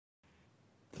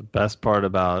 The best part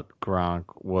about Gronk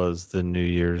was the New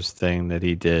Year's thing that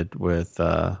he did with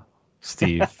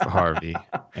Steve Harvey.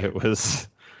 It was...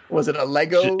 Was it a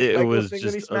Lego? It was thing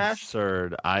just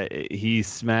absurd. He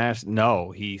smashed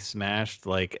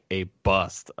like a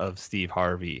bust of Steve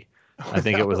Harvey. I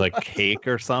think it was like cake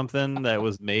or something that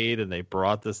was made, and they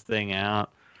brought this thing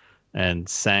out and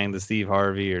sang to Steve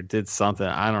Harvey or did something.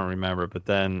 I don't remember, but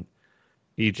then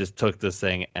he just took this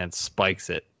thing and spikes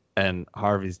it, and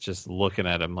Harvey's just looking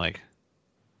at him like,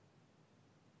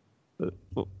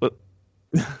 what?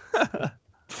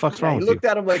 Fuck's wrong with you? He looked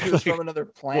at him like he was from another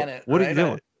planet. What are you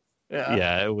doing?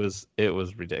 Yeah, it was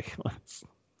ridiculous.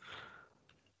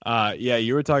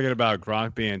 You were talking about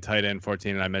Gronk being tight end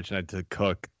 14, and I mentioned it to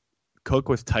Cook. Cook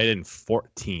was tight end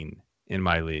 14 in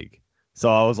my league. So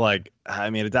I was like, I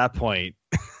mean, at that point,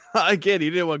 again,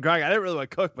 you didn't want Gronk. I didn't really want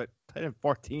Cook, but tight end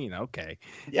 14. Okay.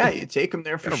 Yeah, you take him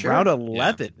there for sure. Round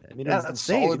 11. Yeah. I mean, that's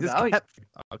insane. Solid value.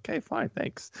 Okay, fine.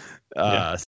 Thanks. All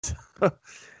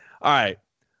right.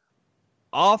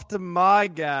 Off to my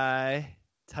guy.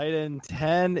 Tight end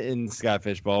 10 in Scott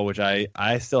Fishbowl, which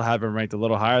I still have him ranked a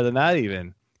little higher than that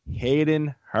even.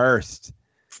 Hayden Hurst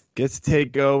gets to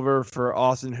take over for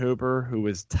Austin Hooper, who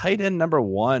was tight end number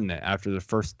 1 after the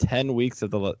first 10 weeks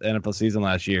of the NFL season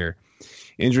last year.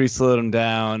 Injury slowed him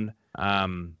down.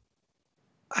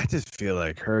 I just feel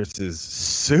like Hurst is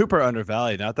super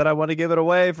undervalued. Not that I want to give it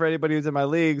away for anybody who's in my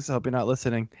leagues. I hope you're not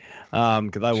listening,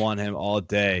 because I want him all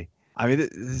day. I mean,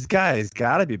 this guy has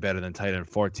got to be better than tight end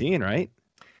 14, right?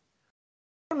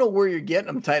 I don't know where you're getting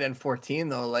him tight end 14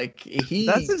 though. Like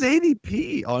that's his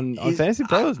ADP on Fantasy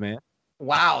Pros, man.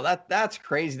 Wow, that's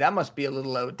crazy. That must be a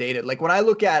little outdated. Like when I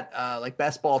look at like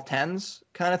best ball 10s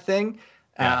kind of thing,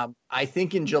 I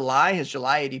think in July his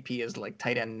July ADP is like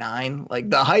tight end 9. Like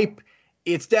the hype,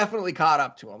 it's definitely caught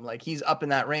up to him. Like he's up in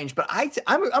that range. But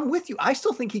I'm with you. I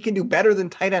still think he can do better than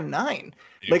tight end 9.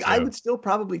 Like I would still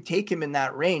probably take him in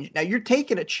that range. Now you're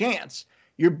taking a chance.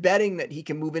 You're betting that he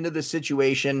can move into the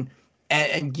situation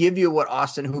and give you what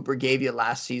Austin Hooper gave you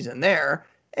last season there.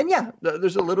 And yeah,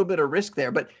 there's a little bit of risk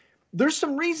there, but there's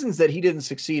some reasons that he didn't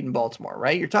succeed in Baltimore,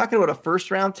 right? You're talking about a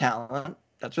first-round talent.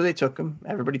 That's where they took him.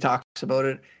 Everybody talks about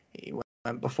it. He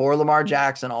went before Lamar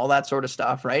Jackson, all that sort of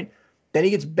stuff, right? Then he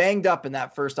gets banged up in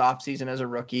that first offseason as a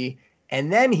rookie,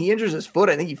 and then he injures his foot.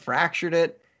 I think he fractured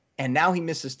it, and now he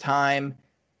misses time,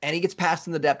 and he gets passed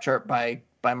in the depth chart by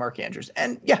Mark Andrews.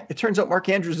 And yeah, it turns out Mark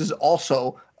Andrews is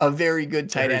also a very good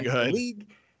tight end in the league.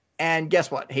 And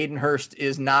guess what? Hayden Hurst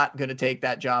is not going to take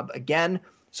that job again.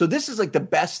 So this is like the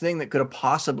best thing that could have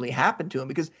possibly happened to him,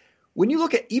 because when you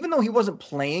look at, even though he wasn't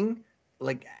playing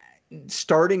like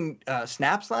starting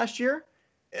snaps last year,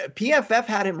 PFF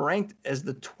had him ranked as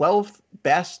the 12th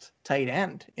best tight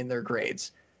end in their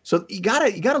grades. So you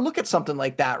gotta look at something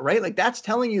like that, right? Like that's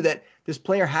telling you that this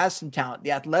player has some talent.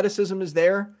 The athleticism is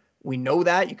there. We know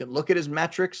that. You can look at his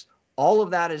metrics. All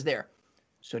of that is there.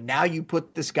 So now you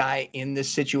put this guy in this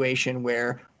situation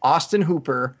where Austin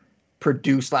Hooper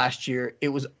produced last year. It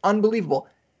was unbelievable.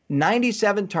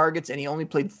 97 targets, and he only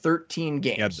played 13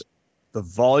 games. Yeah, the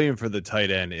volume for the tight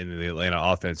end in the Atlanta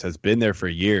offense has been there for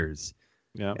years.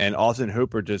 Yeah. And Austin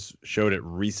Hooper just showed it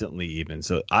recently even.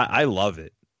 So I love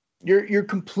it. You're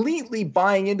completely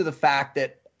buying into the fact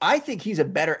that I think he's a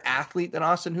better athlete than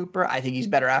Austin Hooper. I think he's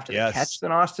better after the catch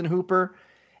than Austin Hooper.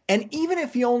 And even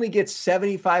if he only gets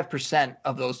 75%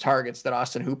 of those targets that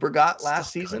Austin Hooper got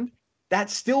last season, that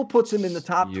still puts him in the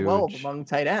top 12 among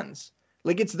tight ends.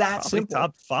 Like, it's that Probably simple.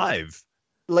 top 5.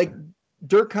 Like,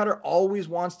 Dirk Cutter always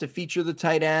wants to feature the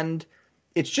tight end.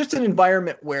 It's just an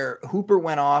environment where Hooper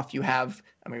went off. You have,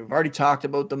 we've already talked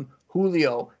about them,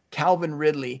 Julio, Calvin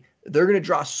Ridley. They're going to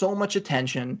draw so much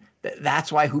attention.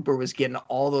 That's why Hooper was getting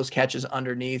all those catches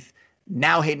underneath.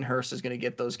 Now Hayden Hurst is going to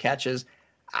get those catches.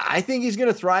 I think he's going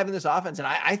to thrive in this offense, and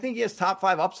I think he has top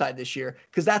 5 upside this year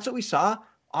because that's what we saw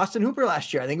Austin Hooper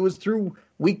last year. I think it was through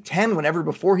week 10,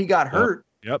 before he got hurt.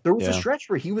 Yep. There was a stretch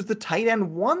where he was the tight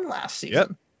end 1 last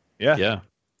season. Yeah.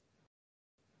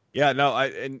 No,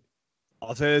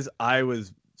 I'll say this: I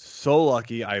was so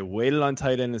lucky. I waited on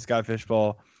tight end in Scott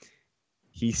Fishbowl.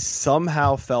 He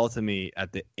somehow fell to me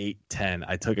at the 8-10.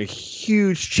 I took a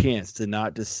huge chance to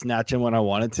not just snatch him when I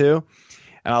wanted to,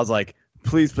 and I was like,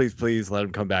 please, please, please let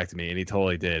him come back to me. And he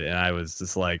totally did. And I was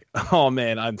just like, oh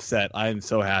man, I'm set. I am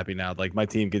so happy now. Like, my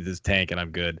team gets this tank and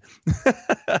I'm good.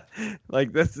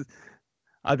 Like,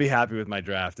 I'd be happy with my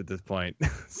draft at this point.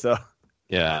 So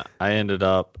yeah, I ended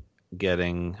up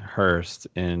getting Hurst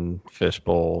in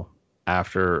Fishbowl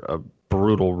after a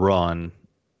brutal run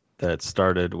that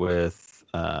started with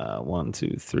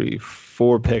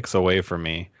 4 picks away from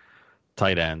me.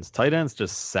 Tight ends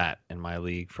just sat in my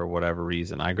league for whatever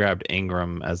reason. I grabbed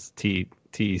Ingram as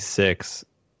T6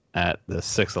 at the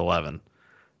 6-11,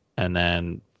 and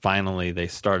then finally they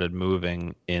started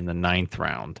moving in the 9th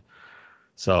round.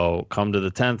 So come to the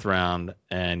 10th round,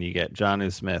 and you get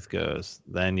Jonnu Smith goes.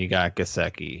 Then you got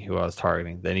Gesicki, who I was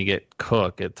targeting. Then you get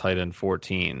Cook at tight end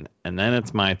 14, and then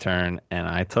it's my turn, and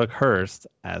I took Hurst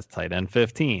as tight end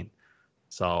 15.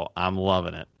 So I'm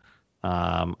loving it.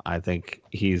 I think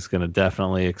he's going to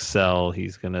definitely excel.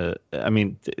 He's big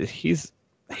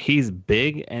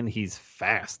and he's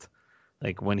fast.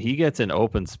 Like, when he gets in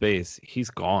open space, he's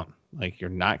gone. Like, you're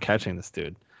not catching this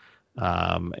dude.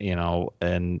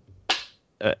 And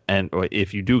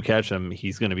if you do catch him,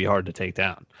 he's going to be hard to take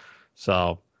down.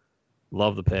 So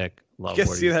love the pick. Love. You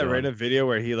guys see that random video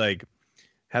where he like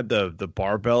had the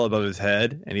barbell above his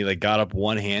head and he like got up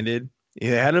one-handed? He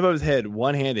had it above his head,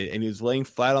 one-handed, and he was laying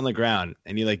flat on the ground,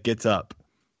 and he like gets up,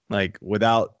 like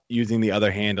without using the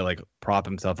other hand to like prop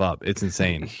himself up. It's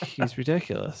insane. He's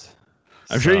ridiculous.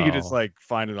 I'm sure you could just like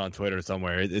find it on Twitter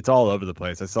somewhere. It's all over the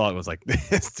place. I saw it was like,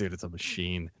 this dude is a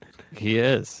machine. He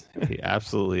is. He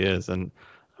absolutely is. And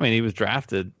he was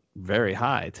drafted very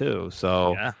high too.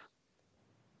 So,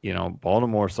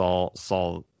 Baltimore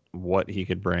saw what he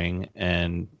could bring,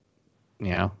 and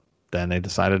then they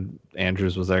decided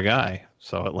Andrews was their guy.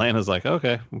 So Atlanta's like,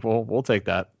 okay, we'll take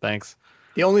that. Thanks.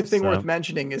 The only thing worth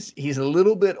mentioning is he's a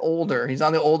little bit older. He's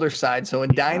on the older side, so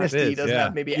in Dynasty he doesn't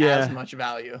have maybe as much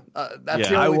value. That's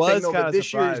the only thing, though, but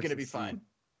this year he's going to be fine.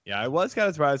 Yeah, I was kind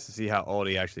of surprised to see how old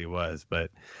he actually was.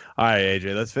 But all right,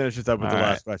 AJ, let's finish this up with the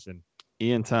last question.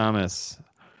 Ian Thomas.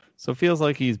 So it feels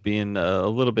like he's being a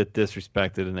little bit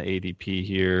disrespected in the ADP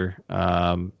here,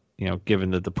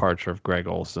 given the departure of Greg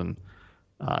Olsen.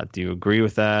 Do you agree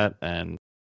with that? And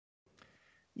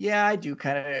yeah, I do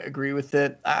kind of agree with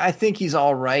it. I think he's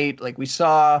all right. Like, we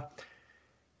saw,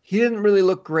 he didn't really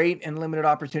look great in limited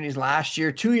opportunities last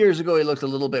year. 2 years ago, he looked a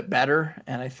little bit better,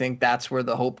 and I think that's where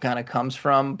the hope kind of comes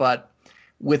from. But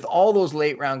with all those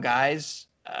late round guys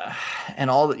and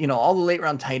all the late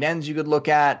round tight ends you could look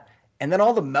at, and then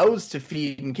all the mouths to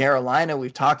feed in Carolina,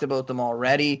 we've talked about them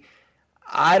already.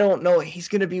 I don't know. He's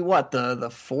going to be the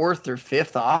 4th or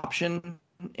 5th option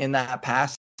in that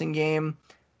passing game.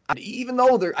 Even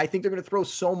though I think they're going to throw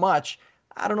so much,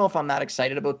 I don't know if I'm that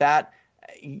excited about that.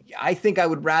 I think I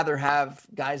would rather have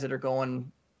guys that are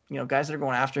going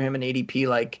after him in ADP,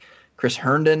 like Chris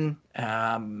Herndon,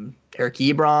 Eric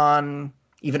Ebron,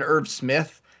 even Irv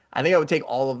Smith. I think I would take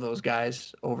all of those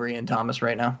guys over Ian Thomas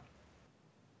right now.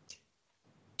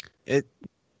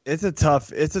 It's a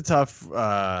tough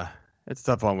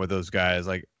one with those guys.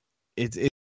 Like,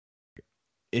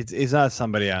 it's not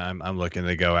somebody I'm looking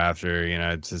to go after.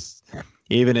 It's just,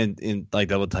 even in like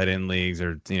double tight end leagues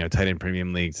or tight end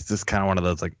premium leagues, it's just kind of one of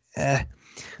those like,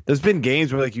 There's been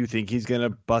games where like you think he's gonna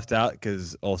bust out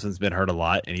because Olsen's been hurt a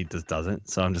lot and he just doesn't.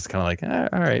 So I'm just kind of like,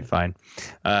 all right, fine.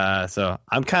 So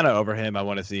I'm kind of over him. I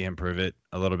want to see him prove it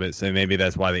a little bit. So maybe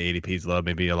that's why the ADP is low.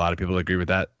 Maybe a lot of people agree with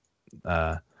that.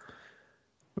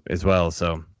 as well.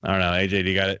 So I don't know. AJ, do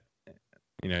you got it?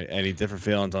 Any different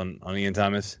feelings on Ian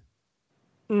Thomas?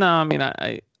 No, I mean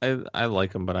I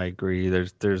like him, but I agree.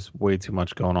 There's way too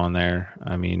much going on there.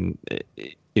 I mean,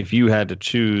 if you had to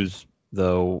choose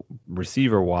though,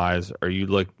 receiver wise, you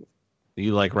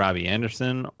like Robbie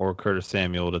Anderson or Curtis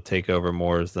Samuel to take over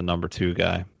more as the number 2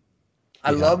 guy?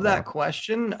 I love that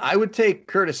question. I would take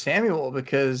Curtis Samuel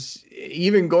because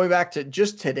even going back to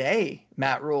just today,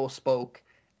 Matt Rule spoke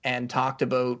and talked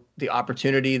about the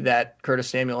opportunity that Curtis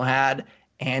Samuel had.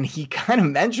 And he kind of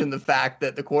mentioned the fact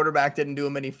that the quarterback didn't do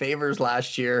him any favors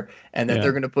last year and that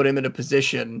they're going to put him in a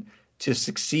position to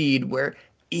succeed where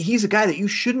he's a guy that you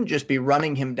shouldn't just be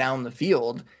running him down the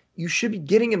field. You should be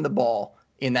getting him the ball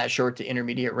in that short to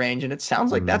intermediate range. And it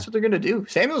sounds like that's what they're going to do.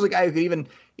 Samuel's a guy who could even,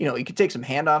 he could take some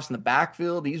handoffs in the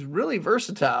backfield. He's really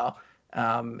versatile.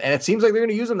 And it seems like they're going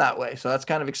to use him that way. So that's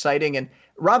kind of exciting. And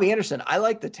Robbie Anderson, I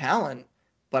like the talent,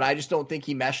 but I just don't think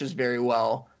he meshes very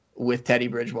well with Teddy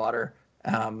Bridgewater.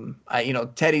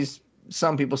 Teddy's,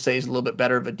 some people say he's a little bit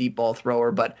better of a deep ball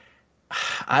thrower, but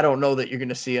I don't know that you're going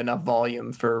to see enough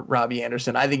volume for Robbie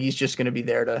Anderson. I think he's just going to be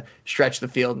there to stretch the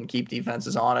field and keep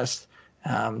defenses honest.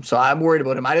 So I'm worried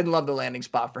about him. I didn't love the landing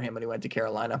spot for him when he went to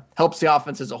Carolina. Helps the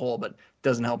offense as a whole, but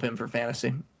doesn't help him for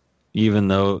fantasy. Even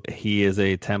though he is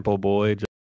a Temple boy.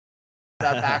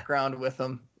 That background with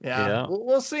him. Yeah.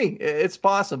 We'll see. It's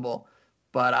possible.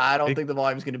 But I don't think the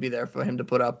volume is going to be there for him to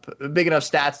put up big enough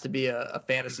stats to be a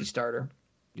fantasy starter.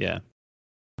 Yeah.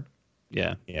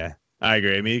 I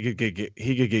agree. I mean, he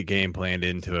could get game planned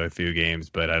into a few games,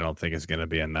 but I don't think it's going to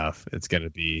be enough. It's going to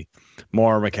be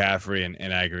more McCaffrey,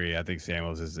 and I agree. I think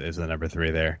Samuels is the number 3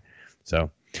 there.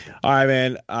 So, all right,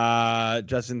 man.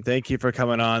 Justin, thank you for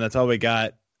coming on. That's all we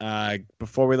got.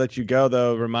 Before we let you go,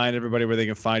 though, remind everybody where they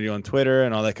can find you on Twitter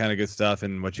and all that kind of good stuff,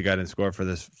 and what you got in score for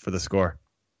the score.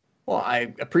 Well,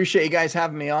 I appreciate you guys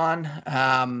having me on.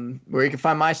 Where you can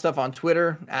find my stuff on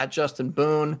Twitter @Justin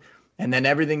Boone, and then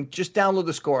everything. Just download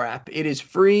the Score app. It is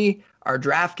free. Our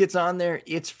draft gets on there.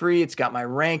 It's free. It's got my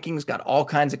rankings, got all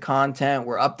kinds of content.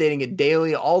 We're updating it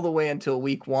daily, all the way until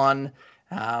week 1.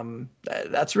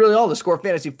 That's really all. The Score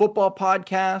Fantasy Football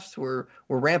podcast. We're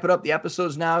ramping up the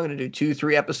episodes now. Going to do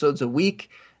 2-3 episodes a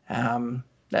week.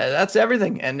 That's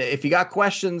everything. And if you got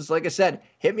questions, like I said,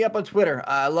 hit me up on Twitter.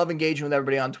 I love engaging with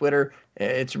everybody on Twitter.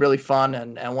 It's really fun.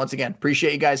 And once again,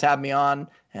 appreciate you guys having me on.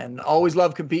 And always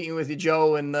love competing with you,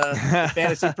 Joe, in the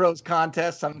Fantasy Pros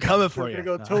contest. I'm coming for you. We're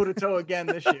going to go toe-to-toe again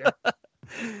this year.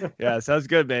 Yeah, sounds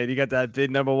good, man. You got that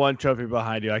big number 1 trophy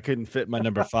behind you. I couldn't fit my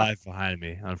number 5 behind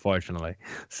me, unfortunately.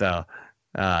 So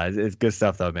it's good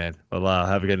stuff, though, man. We'll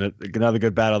have another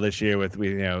good battle this year with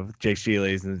Jake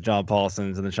Shealy's and John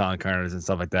Paulson's and the Sean Kerners and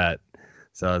stuff like that.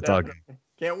 So it's all good.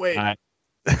 Can't wait. All right.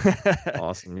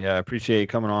 Awesome. Yeah, I appreciate you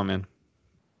coming on, man.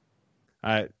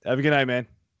 All right. Have a good night, man.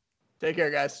 Take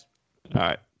care, guys. All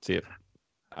right. See you.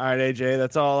 All right, AJ.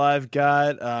 That's all I've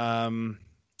got.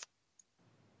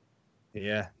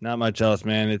 Yeah, not much else,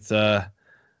 man. It's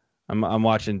I'm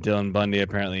watching Dylan Bundy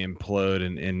apparently implode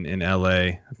in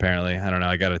LA. Apparently, I don't know.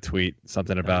 I got a tweet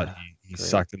something about he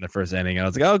sucked in the first inning, and I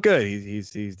was like, oh, good.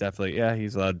 He's definitely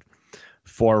he's allowed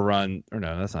 4 runs. Or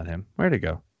no, that's not him. Where'd he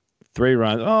go? 3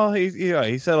 runs. Oh,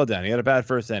 he settled down. He had a bad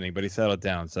first inning, but he settled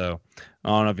down. So I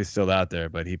don't know if he's still out there,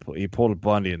 but he pulled a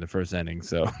Bundy in the first inning.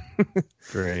 So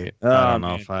great. I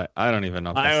don't even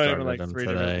know if I started like him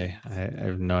today. I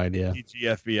have no idea.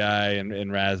 FBI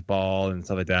and Rasball and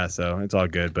stuff like that. So it's all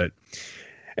good. But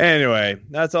anyway,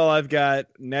 that's all I've got.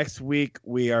 Next week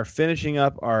we are finishing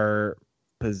up our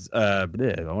I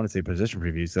want to say position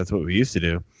previews. That's what we used to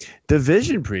do.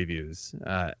 Division previews.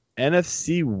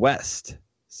 NFC West.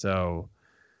 So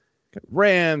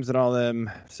Rams and all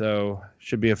them. So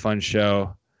should be a fun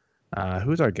show.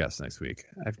 Who's our guest next week?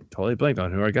 I've totally blanked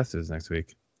on who our guest is next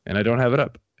week, and I don't have it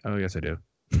up. Oh, yes, I do.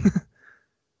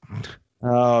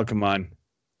 Oh, come on.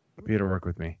 Peter, work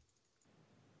with me.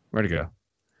 Where'd it go?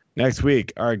 Next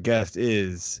week, our guest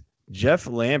is Jeff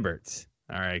Lambert.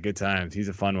 All right, good times. He's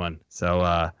a fun one.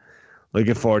 So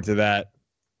looking forward to that.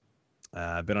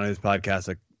 I've been on his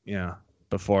podcast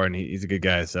before, and he's a good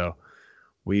guy. So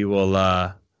we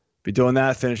will be doing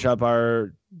that, finish up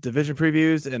our division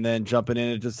previews, and then jumping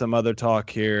into some other talk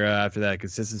here after that.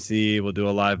 Consistency. We'll do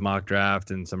a live mock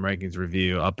draft and some rankings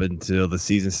review up until the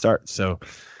season starts. So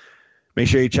make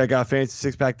sure you check out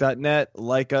fantasy6pack.net,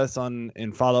 like us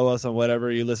and follow us on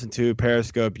whatever you listen to,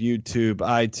 Periscope, YouTube,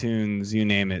 iTunes, you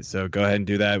name it. So go ahead and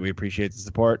do that. We appreciate the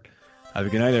support. Have a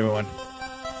good night, everyone.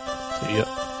 See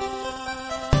ya.